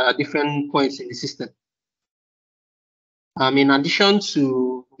wells at different points in the system. In addition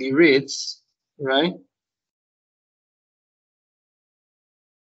to the rates, right,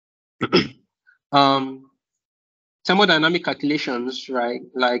 thermodynamic calculations, right,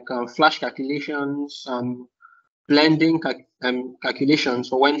 like flash calculations, blending calculations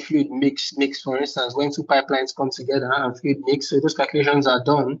for when fluid mix, for instance, when two pipelines come together and fluid mix. So those calculations are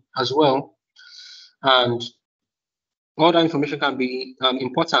done as well. And all that information can be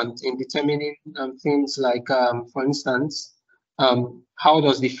important in determining things like, for instance, how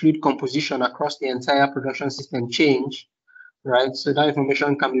does the fluid composition across the entire production system change, right? So that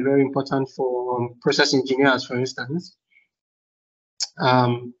information can be very important for process engineers, for instance.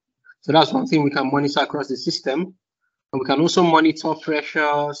 So that's one thing we can monitor across the system. And we can also monitor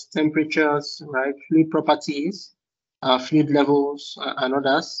pressures, temperatures, right, fluid properties, fluid levels, and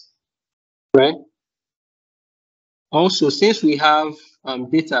others, right? Also, since we have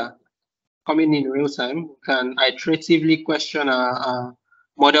data coming in real time, we can iteratively question our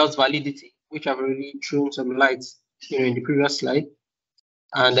model's validity, which I've already thrown some light, in the previous slide.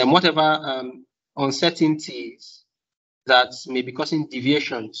 And then whatever uncertainties that may be causing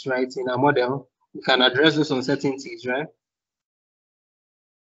deviations, right, in our model, we can address those uncertainties, right?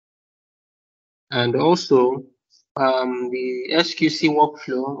 And also, the SQC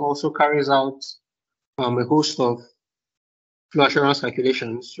workflow also carries out a host of flow assurance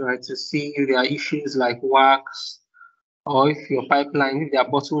calculations, right, to see if there are issues like wax, or if your pipeline, if there are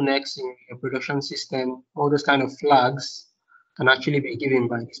bottlenecks in your production system, all those kind of flags can actually be given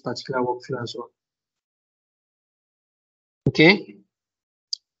by this particular workflow as well. Okay.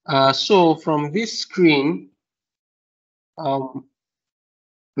 So from this screen,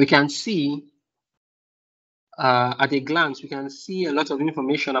 we can see at a glance, we can see a lot of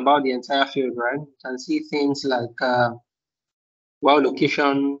information about the entire field, right? We can see things like well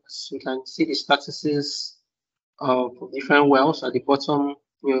locations. We can see the statuses of different wells at the bottom,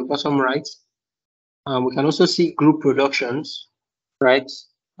 bottom right. We can also see group productions, right?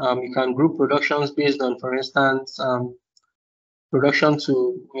 You can group productions based on, for instance, production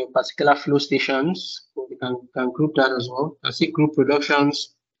to particular flow stations. We can group that as well. I see group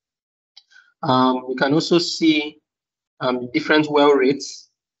productions. We can also see different well rates,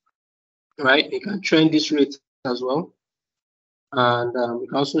 right? We can trend this rate as well. And we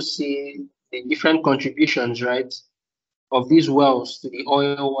can also see the different contributions, right, of these wells to the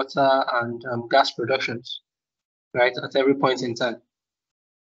oil, water, and gas productions, right, at every point in time.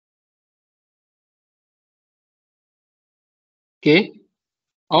 Okay.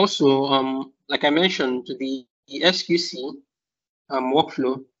 Also, like I mentioned, the SQC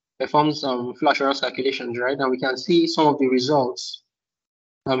workflow performs flow assurance calculations, right? And we can see some of the results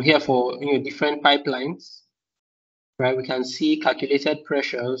here for different pipelines, right? We can see calculated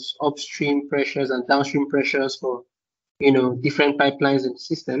pressures, upstream pressures and downstream pressures for different pipelines in the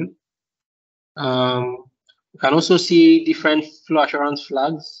system. We can also see different flow assurance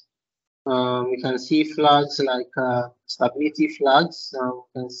flags. We can see flags like stability flags.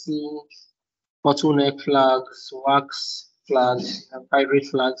 We can see bottleneck flags, wax flags, pirate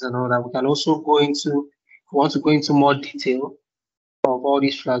flags, and all that. We can also go into, if we want to go into more detail of all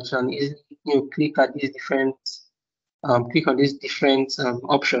these flags, and click at these different, click on these different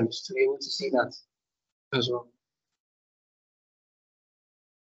options to be able to see that as well.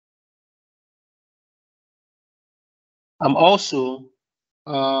 Also,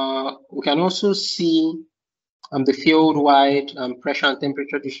 we can also see the field-wide pressure and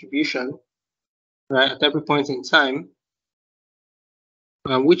temperature distribution, right, at every point in time,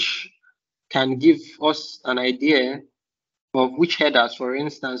 which can give us an idea of which headers, for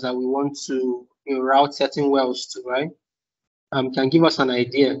instance, that we want to route certain wells to, right? Can give us an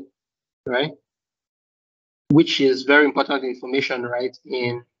idea, right? Which is very important information, right,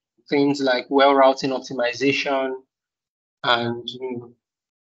 in things like well routing optimization and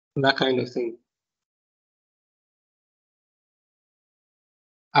that kind of thing.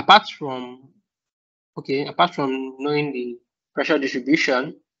 Apart from knowing the pressure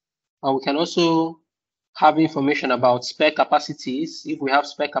distribution, we can also have information about spare capacities. If we have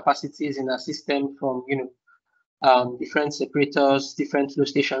spare capacities in our system from different separators, different flow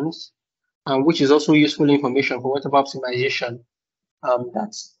stations, which is also useful information for whatever optimization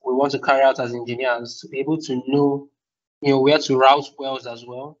that we want to carry out as engineers, to be able to know where to route wells as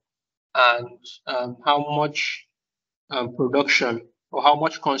well, and how much production or how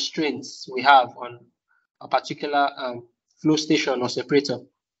much constraints we have on a particular flow station or separator,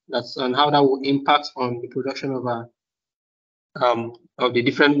 and how that will impact on the production of our of the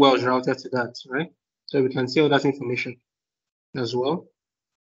different wells routed to that, right? So we can see all that information as well.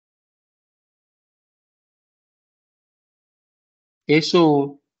 Okay,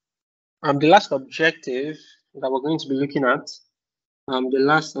 so the last objective that we're going to be looking at, the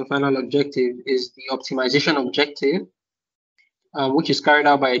last and final objective is the optimization objective, which is carried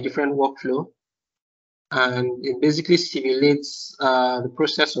out by a different workflow. And it basically simulates the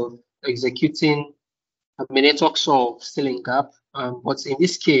process of executing a network solve ceiling gap. But in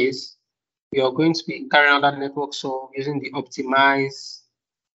this case, we are going to be carrying out that network solve using the optimize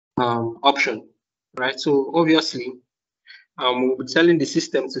option, right? So obviously, we'll be telling the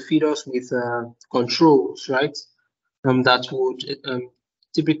system to feed us with controls, right? That would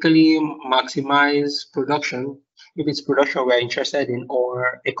typically maximize production if it's production we're interested in,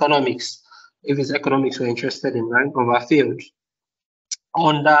 or economics if it's economics we're interested in, right, of our field,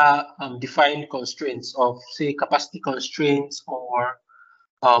 under defined constraints of, say, capacity constraints or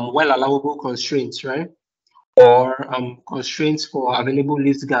well allowable constraints, right? Or constraints for available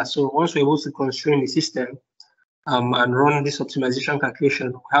lift gas. So once we're able to constrain the system and run this optimization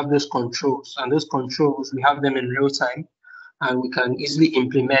calculation, we have those controls, and those controls, we have them in real time, and we can easily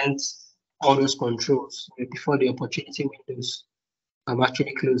implement all those controls before the opportunity windows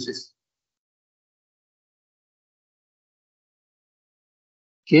actually closes.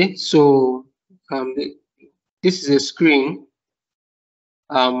 Okay, so this is a screen,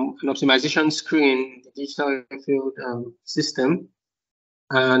 an optimization screen, the digital field system.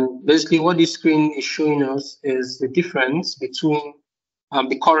 And basically what this screen is showing us is the difference between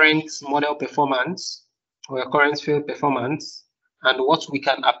the current model performance or current field performance and what we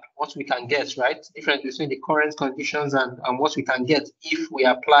can get, right? Difference between the current conditions and what we can get if we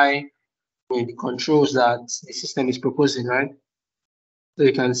apply the controls that the system is proposing, right? So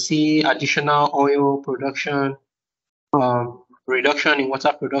you can see additional oil production, reduction in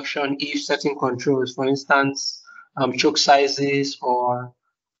water production if certain controls, for instance, choke sizes or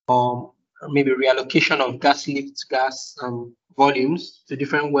maybe reallocation of gas lift gas volumes to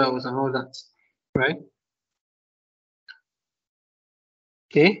different wells and all that, right?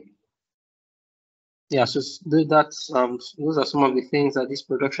 Okay. Yeah, so that's those are some of the things that this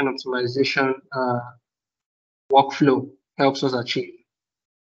production optimization workflow helps us achieve,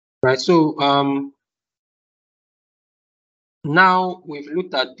 right? So now we've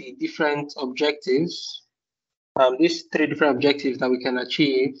looked at the different objectives, these 3 different objectives that we can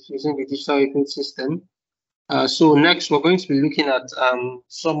achieve using the digital Oilfield system. So next, we're going to be looking at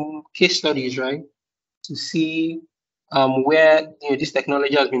some case studies, right, to see where this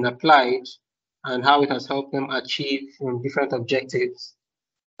technology has been applied and how it has helped them achieve different objectives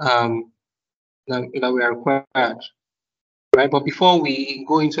that we are required, right? But before we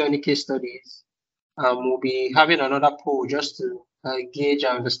go into any case studies, we'll be having another poll just to gauge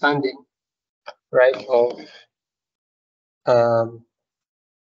our understanding, right, of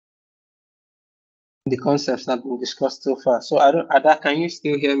the concepts that have been discussed so far. So Ada, can you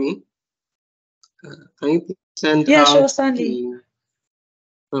still hear me? Can you send Yeah, out sure, Sandy.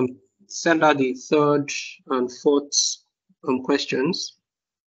 send out the third and fourth questions?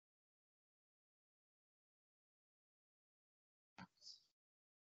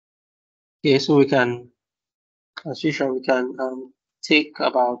 Okay, so we can, as usual, we can take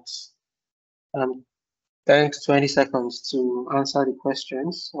about 10 to 20 seconds to answer the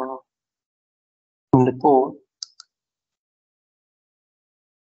questions from the poll.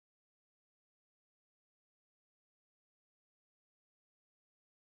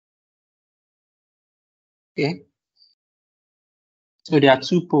 Okay, so there are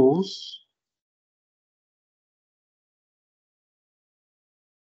 2 polls.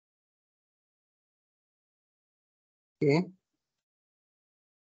 Okay,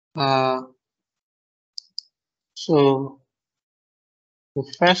 so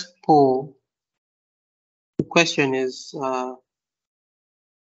the first poll, the question is the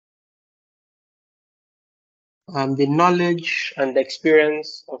knowledge and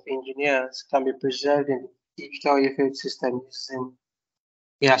experience of engineers can be preserved in the digital Oilfield system using,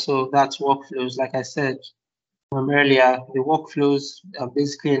 yeah, so that's workflows. Like I said earlier, the workflows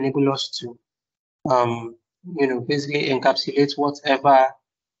basically enable us to basically encapsulate whatever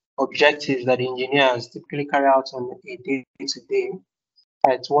objectives that the engineers typically carry out on a day-to-day.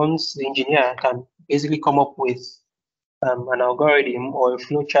 Right, once the engineer can basically come up with an algorithm or a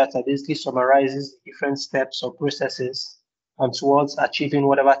flowchart that basically summarizes the different steps or processes towards achieving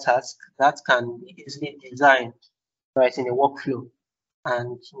whatever task, that can be easily designed, right, in a workflow,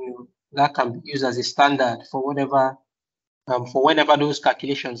 and that can be used as a standard for whatever for whenever those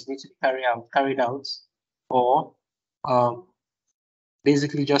calculations need to be carried out, or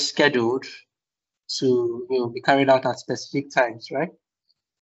basically just scheduled to be carried out at specific times, right?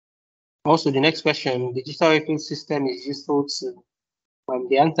 Also, the next question: the digital Oilfield system is useful to.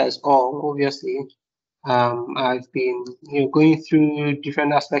 The answer is all, obviously. I've been going through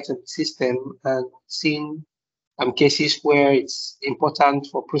different aspects of the system and seen cases where it's important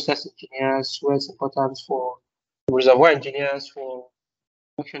for process engineers, where it's important for reservoir engineers, for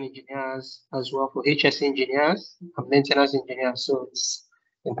production engineers, as well for HS engineers and maintenance engineers. So it's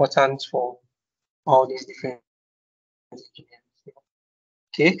important for all these different engineers.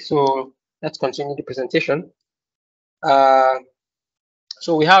 Okay, so let's continue the presentation.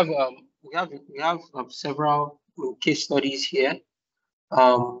 So we have several case studies here.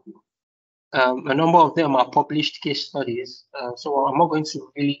 A number of them are published case studies. So I'm not going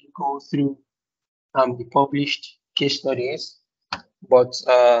to really go through the published case studies, but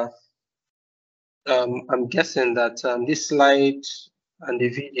I'm guessing that this slide and the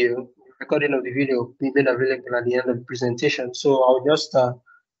video, the recording of the video, will be made available at the end of the presentation. So I'll just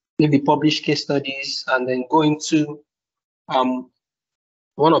leave the published case studies and then go into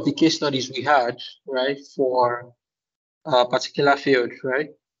one of the case studies we had, right, for a particular field, right,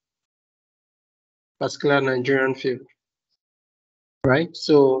 particular Nigerian field, right.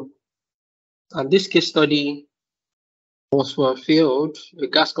 So this case study was for a field, a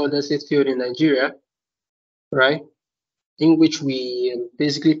gas condensate field in Nigeria, right, in which we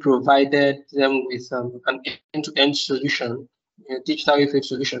basically provided them with an end-to-end solution, a digital Oilfield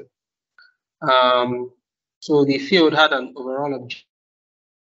solution. So the field had an overall objective.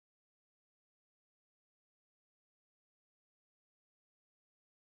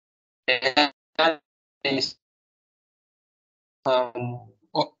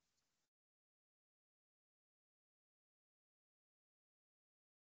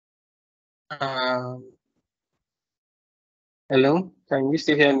 Hello, can you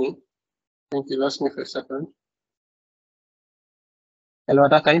still hear me? I think you lost me for a second. Hello,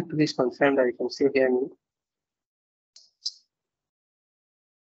 Ada, can you please confirm that you can still hear me?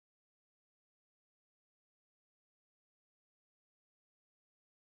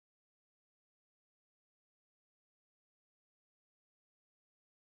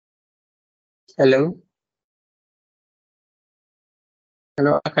 Hello?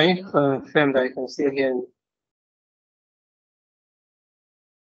 Hello, can you confirm that you can still hear me?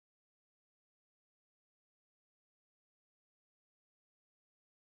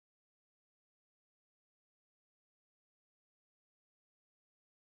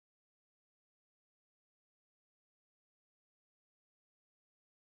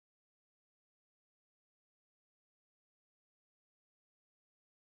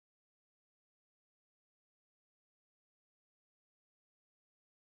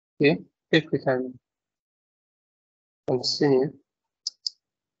 Okay, if we can continue.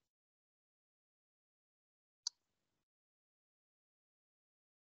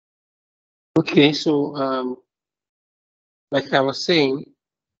 Okay, so like I was saying,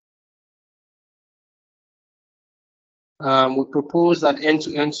 we proposed that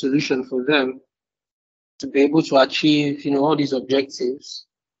end-to-end solution for them to be able to achieve, all these objectives,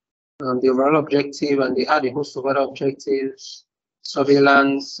 the overall objective, and they had a host of other objectives: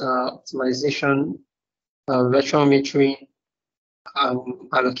 surveillance, optimization, virtual metering,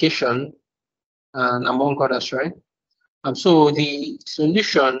 allocation, and among others, right? So the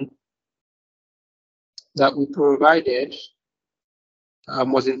solution that we provided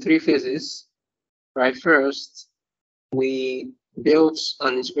was in 3 phases, right? First, we built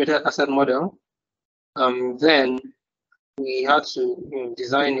an integrated asset model. Then we had to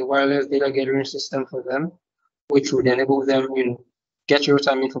design a wireless data gathering system for them, which would enable them, get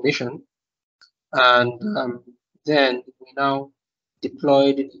real-time information. And then we now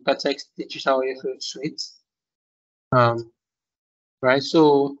deployed the Patex digital Oilfield suite. Right.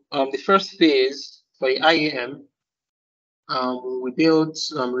 So the first phase for the IAM, we built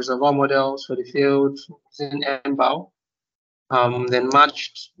reservoir models for the field using MBOW. Then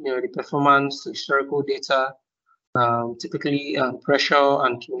matched, the performance to historical data, typically pressure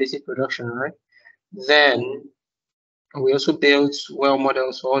and cumulative production, right? Then we also built well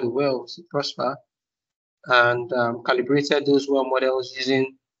models for all the wells to prosper, and calibrated those well models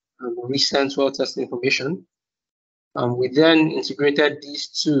using recent well test information. We then integrated these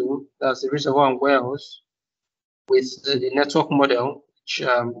two, that's the reservoir and wells, with the network model, which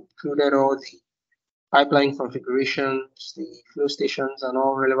included all the pipeline configurations, the flow stations, and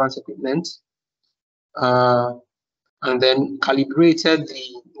all relevant equipment. And then calibrated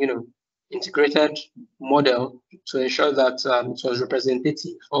the integrated model to ensure that it was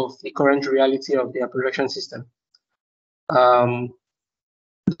representative of the current reality of the operation system.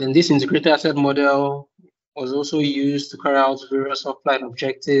 Then this integrated asset model was also used to carry out various offline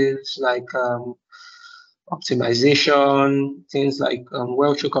objectives like optimization, things like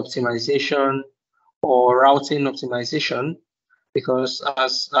well choke optimization or routing optimization, because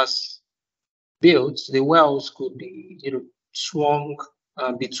as built, the wells could be swung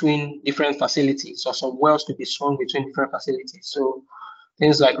between different facilities, or some wells could be swung between different facilities. So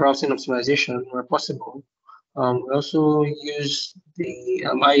things like routing optimization were possible We also use the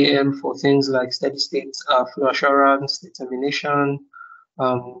IAM for things like steady state flow assurance, determination,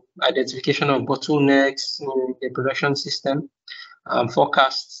 identification of bottlenecks in the production system,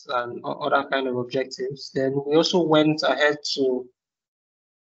 forecasts, and other kind of objectives. Then we also went ahead to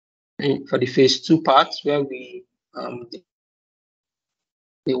for the phase 2 part, where we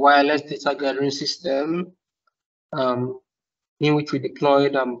the wireless data gathering system, in which we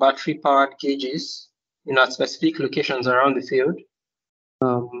deployed battery-powered gauges at specific locations around the field,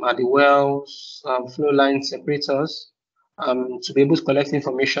 at the wells, flow line separators, to be able to collect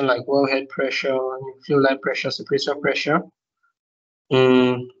information like wellhead pressure, flow line pressure, separator pressure.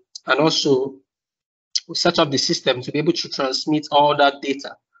 And also, we set up the system to be able to transmit all that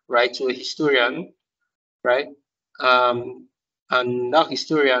data, right, to a historian, right? And that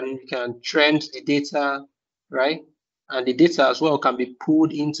historian can trend the data, right? And the data as well can be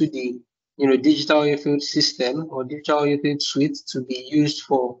pulled into the digital Oilfield system or digital Oilfield suite to be used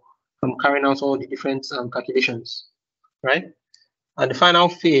for carrying out all the different calculations, right? And the final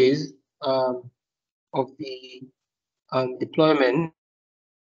phase of the deployment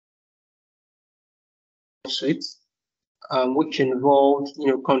suite, which involved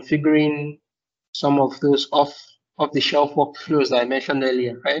configuring some of those off-the-shelf workflows that I mentioned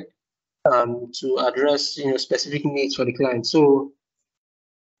earlier, right? To address specific needs for the client. So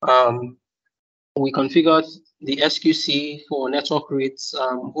we configured the SQC for network rates,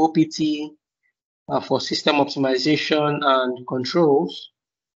 OPT for system optimization and controls,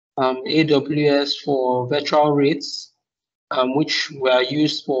 AWS for virtual rates, which were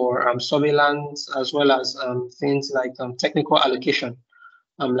used for surveillance as well as things like technical allocation.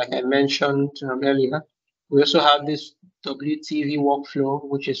 Like I mentioned earlier, we also have this WTV workflow,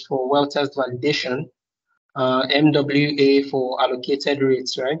 which is for well test validation, MWA for allocated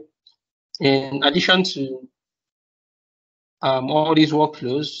rates, right? In addition to all these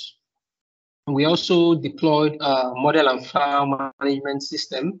workflows, we also deployed a model and file management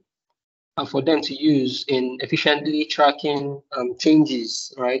system for them to use in efficiently tracking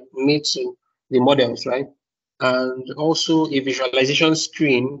changes, right, made to the models, right? And also a visualization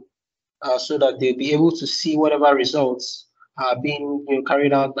screen so that they'll be able to see whatever results are being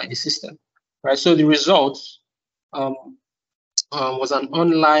carried out by the system, right? So the results was an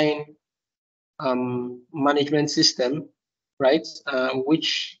online management system, right?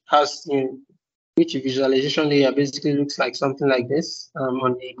 Which has which visualization layer basically looks like something like this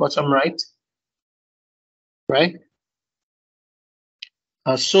on the bottom right, right?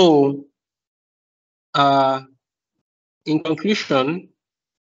 So in conclusion,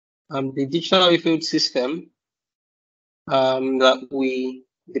 the digital Oilfield system that we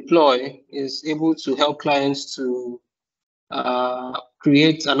deploy is able to help clients to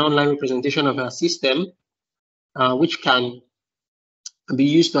create an online representation of our system, which can be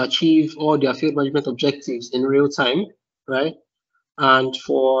used to achieve all their field management objectives in real time, right? And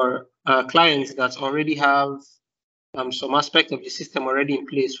for clients that already have some aspect of the system already in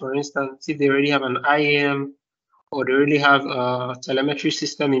place, for instance, if they already have an IAM or they already have a telemetry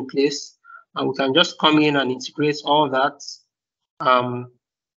system in place, and we can just come in and integrate all that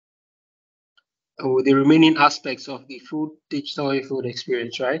with the remaining aspects of the full digital Oilfield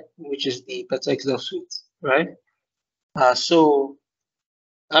experience, right? Which is the Better Excel suite, right? So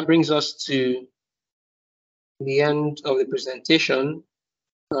that brings us to the end of the presentation.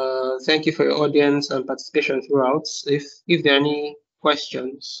 Thank you for your audience and participation throughout. If there are any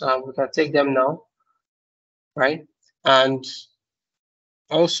questions, we can take them now, right? And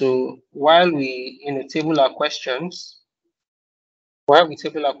also, while we table our questions,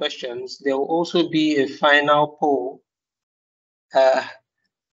 there will also be a final poll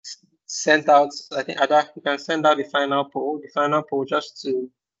sent out. I think Ada, you can send out the final poll just to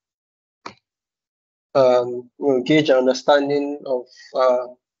gauge our understanding of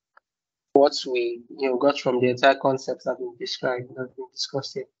what we got from the entire concepts that we described, that we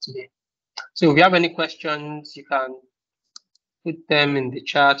discussed here today. So if you have any questions, you can put them in the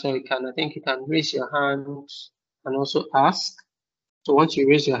chat, or you can raise your hand and also ask. So once you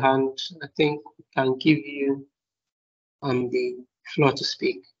raise your hand, I think we can give you the floor to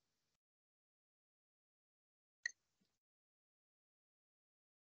speak.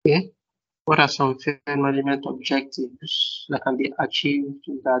 Okay. What are some field management objectives that can be achieved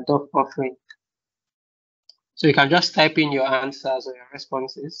with our DOF offering? So you can just type in your answers or your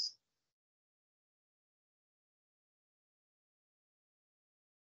responses.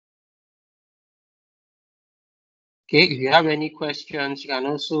 Okay, if you have any questions, you can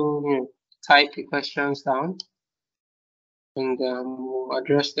also type your questions down and we'll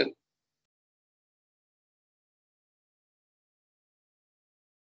address them.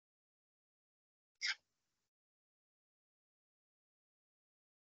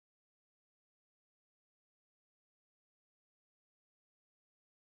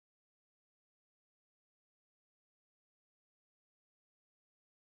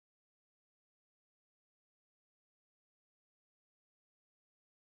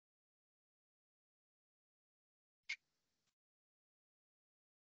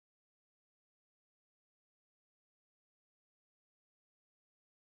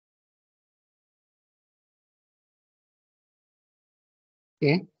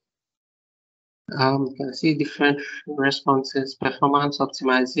 Okay. You can see different responses: performance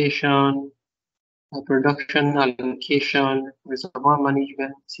optimization, production allocation, reservoir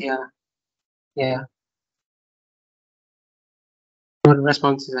management. Yeah. All the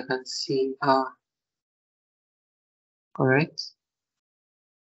responses I can see are correct.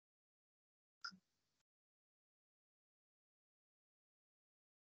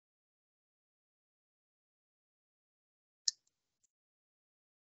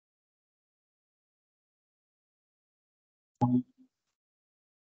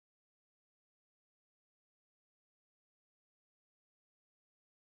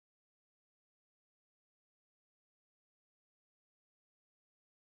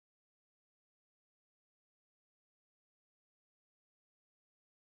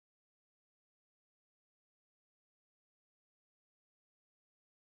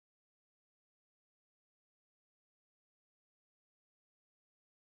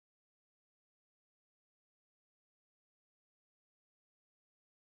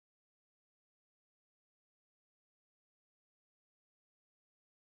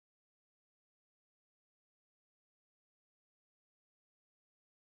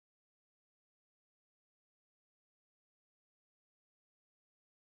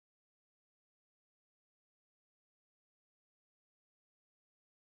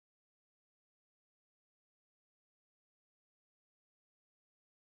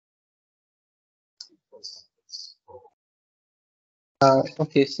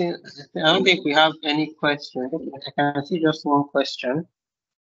 Okay, see, I don't think we have any questions. I can see just one question.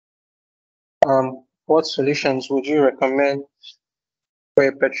 What solutions would you recommend for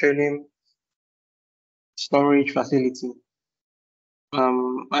a petroleum storage facility?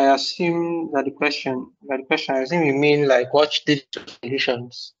 I assume that I assume you mean like what digital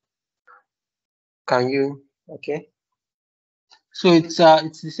solutions can you? Okay. So it's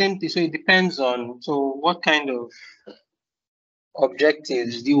the same thing. So it depends on what kind of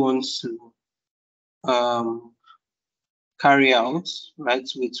objectives do you want to um carry out, right,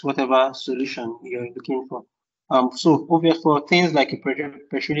 with whatever solution you're looking for. So obviously for things like a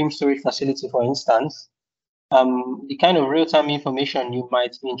petroleum storage facility, for instance, the kind of real-time information you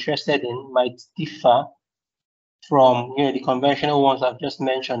might be interested in might differ from the conventional ones I've just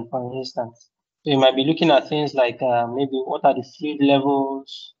mentioned, for instance. So you might be looking at things like maybe what are the fluid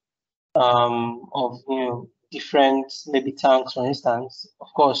levels of different maybe tanks, for instance. Of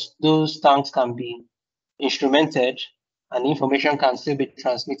course, those tanks can be instrumented and information can still be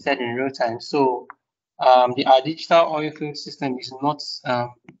transmitted in real time. So our digital oil field system is not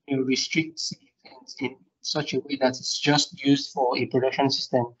restricted in such a way that it's just used for a production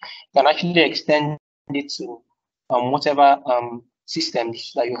system. You can actually extend it to whatever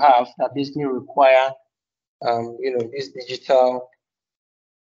systems that you have that basically require this digital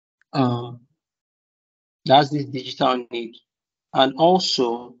that's this digital need. And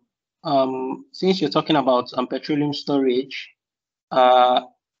also, since you're talking about petroleum storage,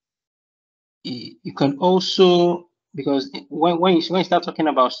 you can also, because when you start talking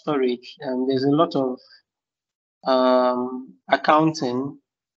about storage, there's a lot of accounting,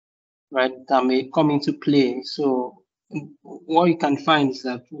 right, that may come into play. So what you can find is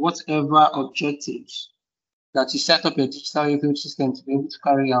that whatever objectives that you set up your digital record system to be able to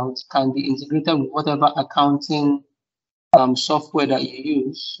carry out can be integrated with whatever accounting software that you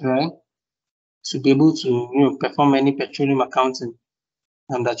use, right, to be able to perform any petroleum accounting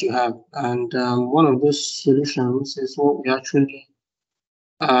that you have. And one of those solutions is what we actually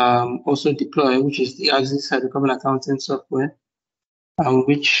also deploy, which is the Axis Hydrocarbon Accounting software,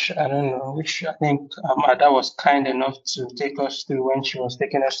 which I don't know, which I think Ada was kind enough to take us through when she was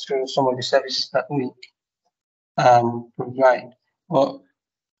taking us through some of the services that we provide. Well,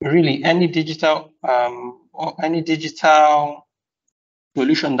 really, any digital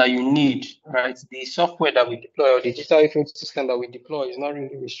solution that you need, right? The software that we deploy or the digital reference system that we deploy is not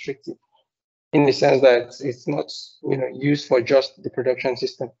really restricted in the sense that it's not used for just the production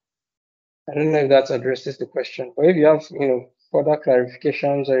system. I don't know if that addresses the question, but if you have further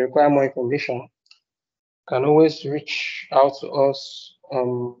clarifications or require more information, you can always reach out to us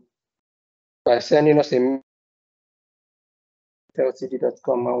by sending us a mail at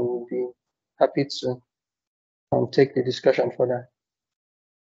ltd.com, and we'll be happy to take the discussion further.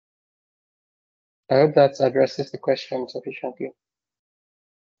 I hope that addresses the question sufficiently.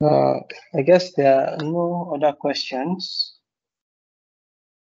 I guess there are no other questions,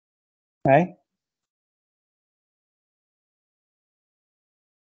 right?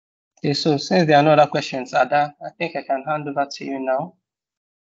 Okay, so since there are no other questions, Ada, I think I can hand over to you now.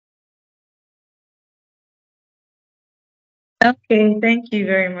 Okay, thank you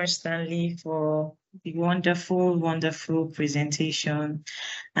very much, Stanley, for the wonderful, wonderful presentation.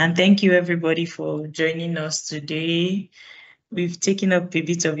 And thank you, everybody, for joining us today. We've taken up a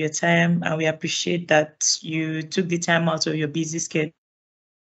bit of your time, and we appreciate that you took the time out of your busy schedules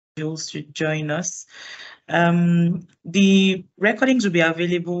to join us. The recordings will be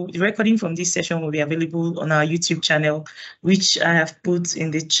available. The recording from this session will be available on our YouTube channel, which I have put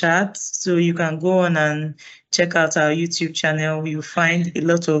in the chat. So you can go on and check out our YouTube channel. You'll find a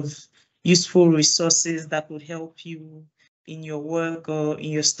lot of useful resources that would help you in your work or in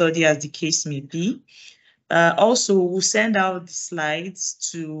your study, as the case may be. Also, we'll send out the slides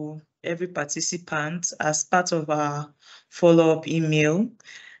to every participant as part of our follow-up email.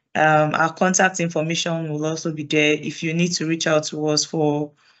 Our contact information will also be there if you need to reach out to us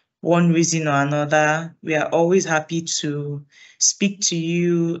for one reason or another. We are always happy to speak to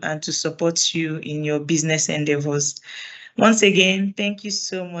you and to support you in your business endeavors. Once again, thank you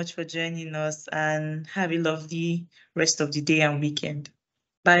so much for joining us, and have a lovely rest of the day and weekend.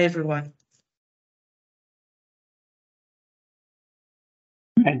 Bye, everyone.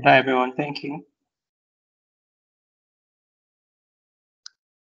 Right, bye, everyone. Thank you.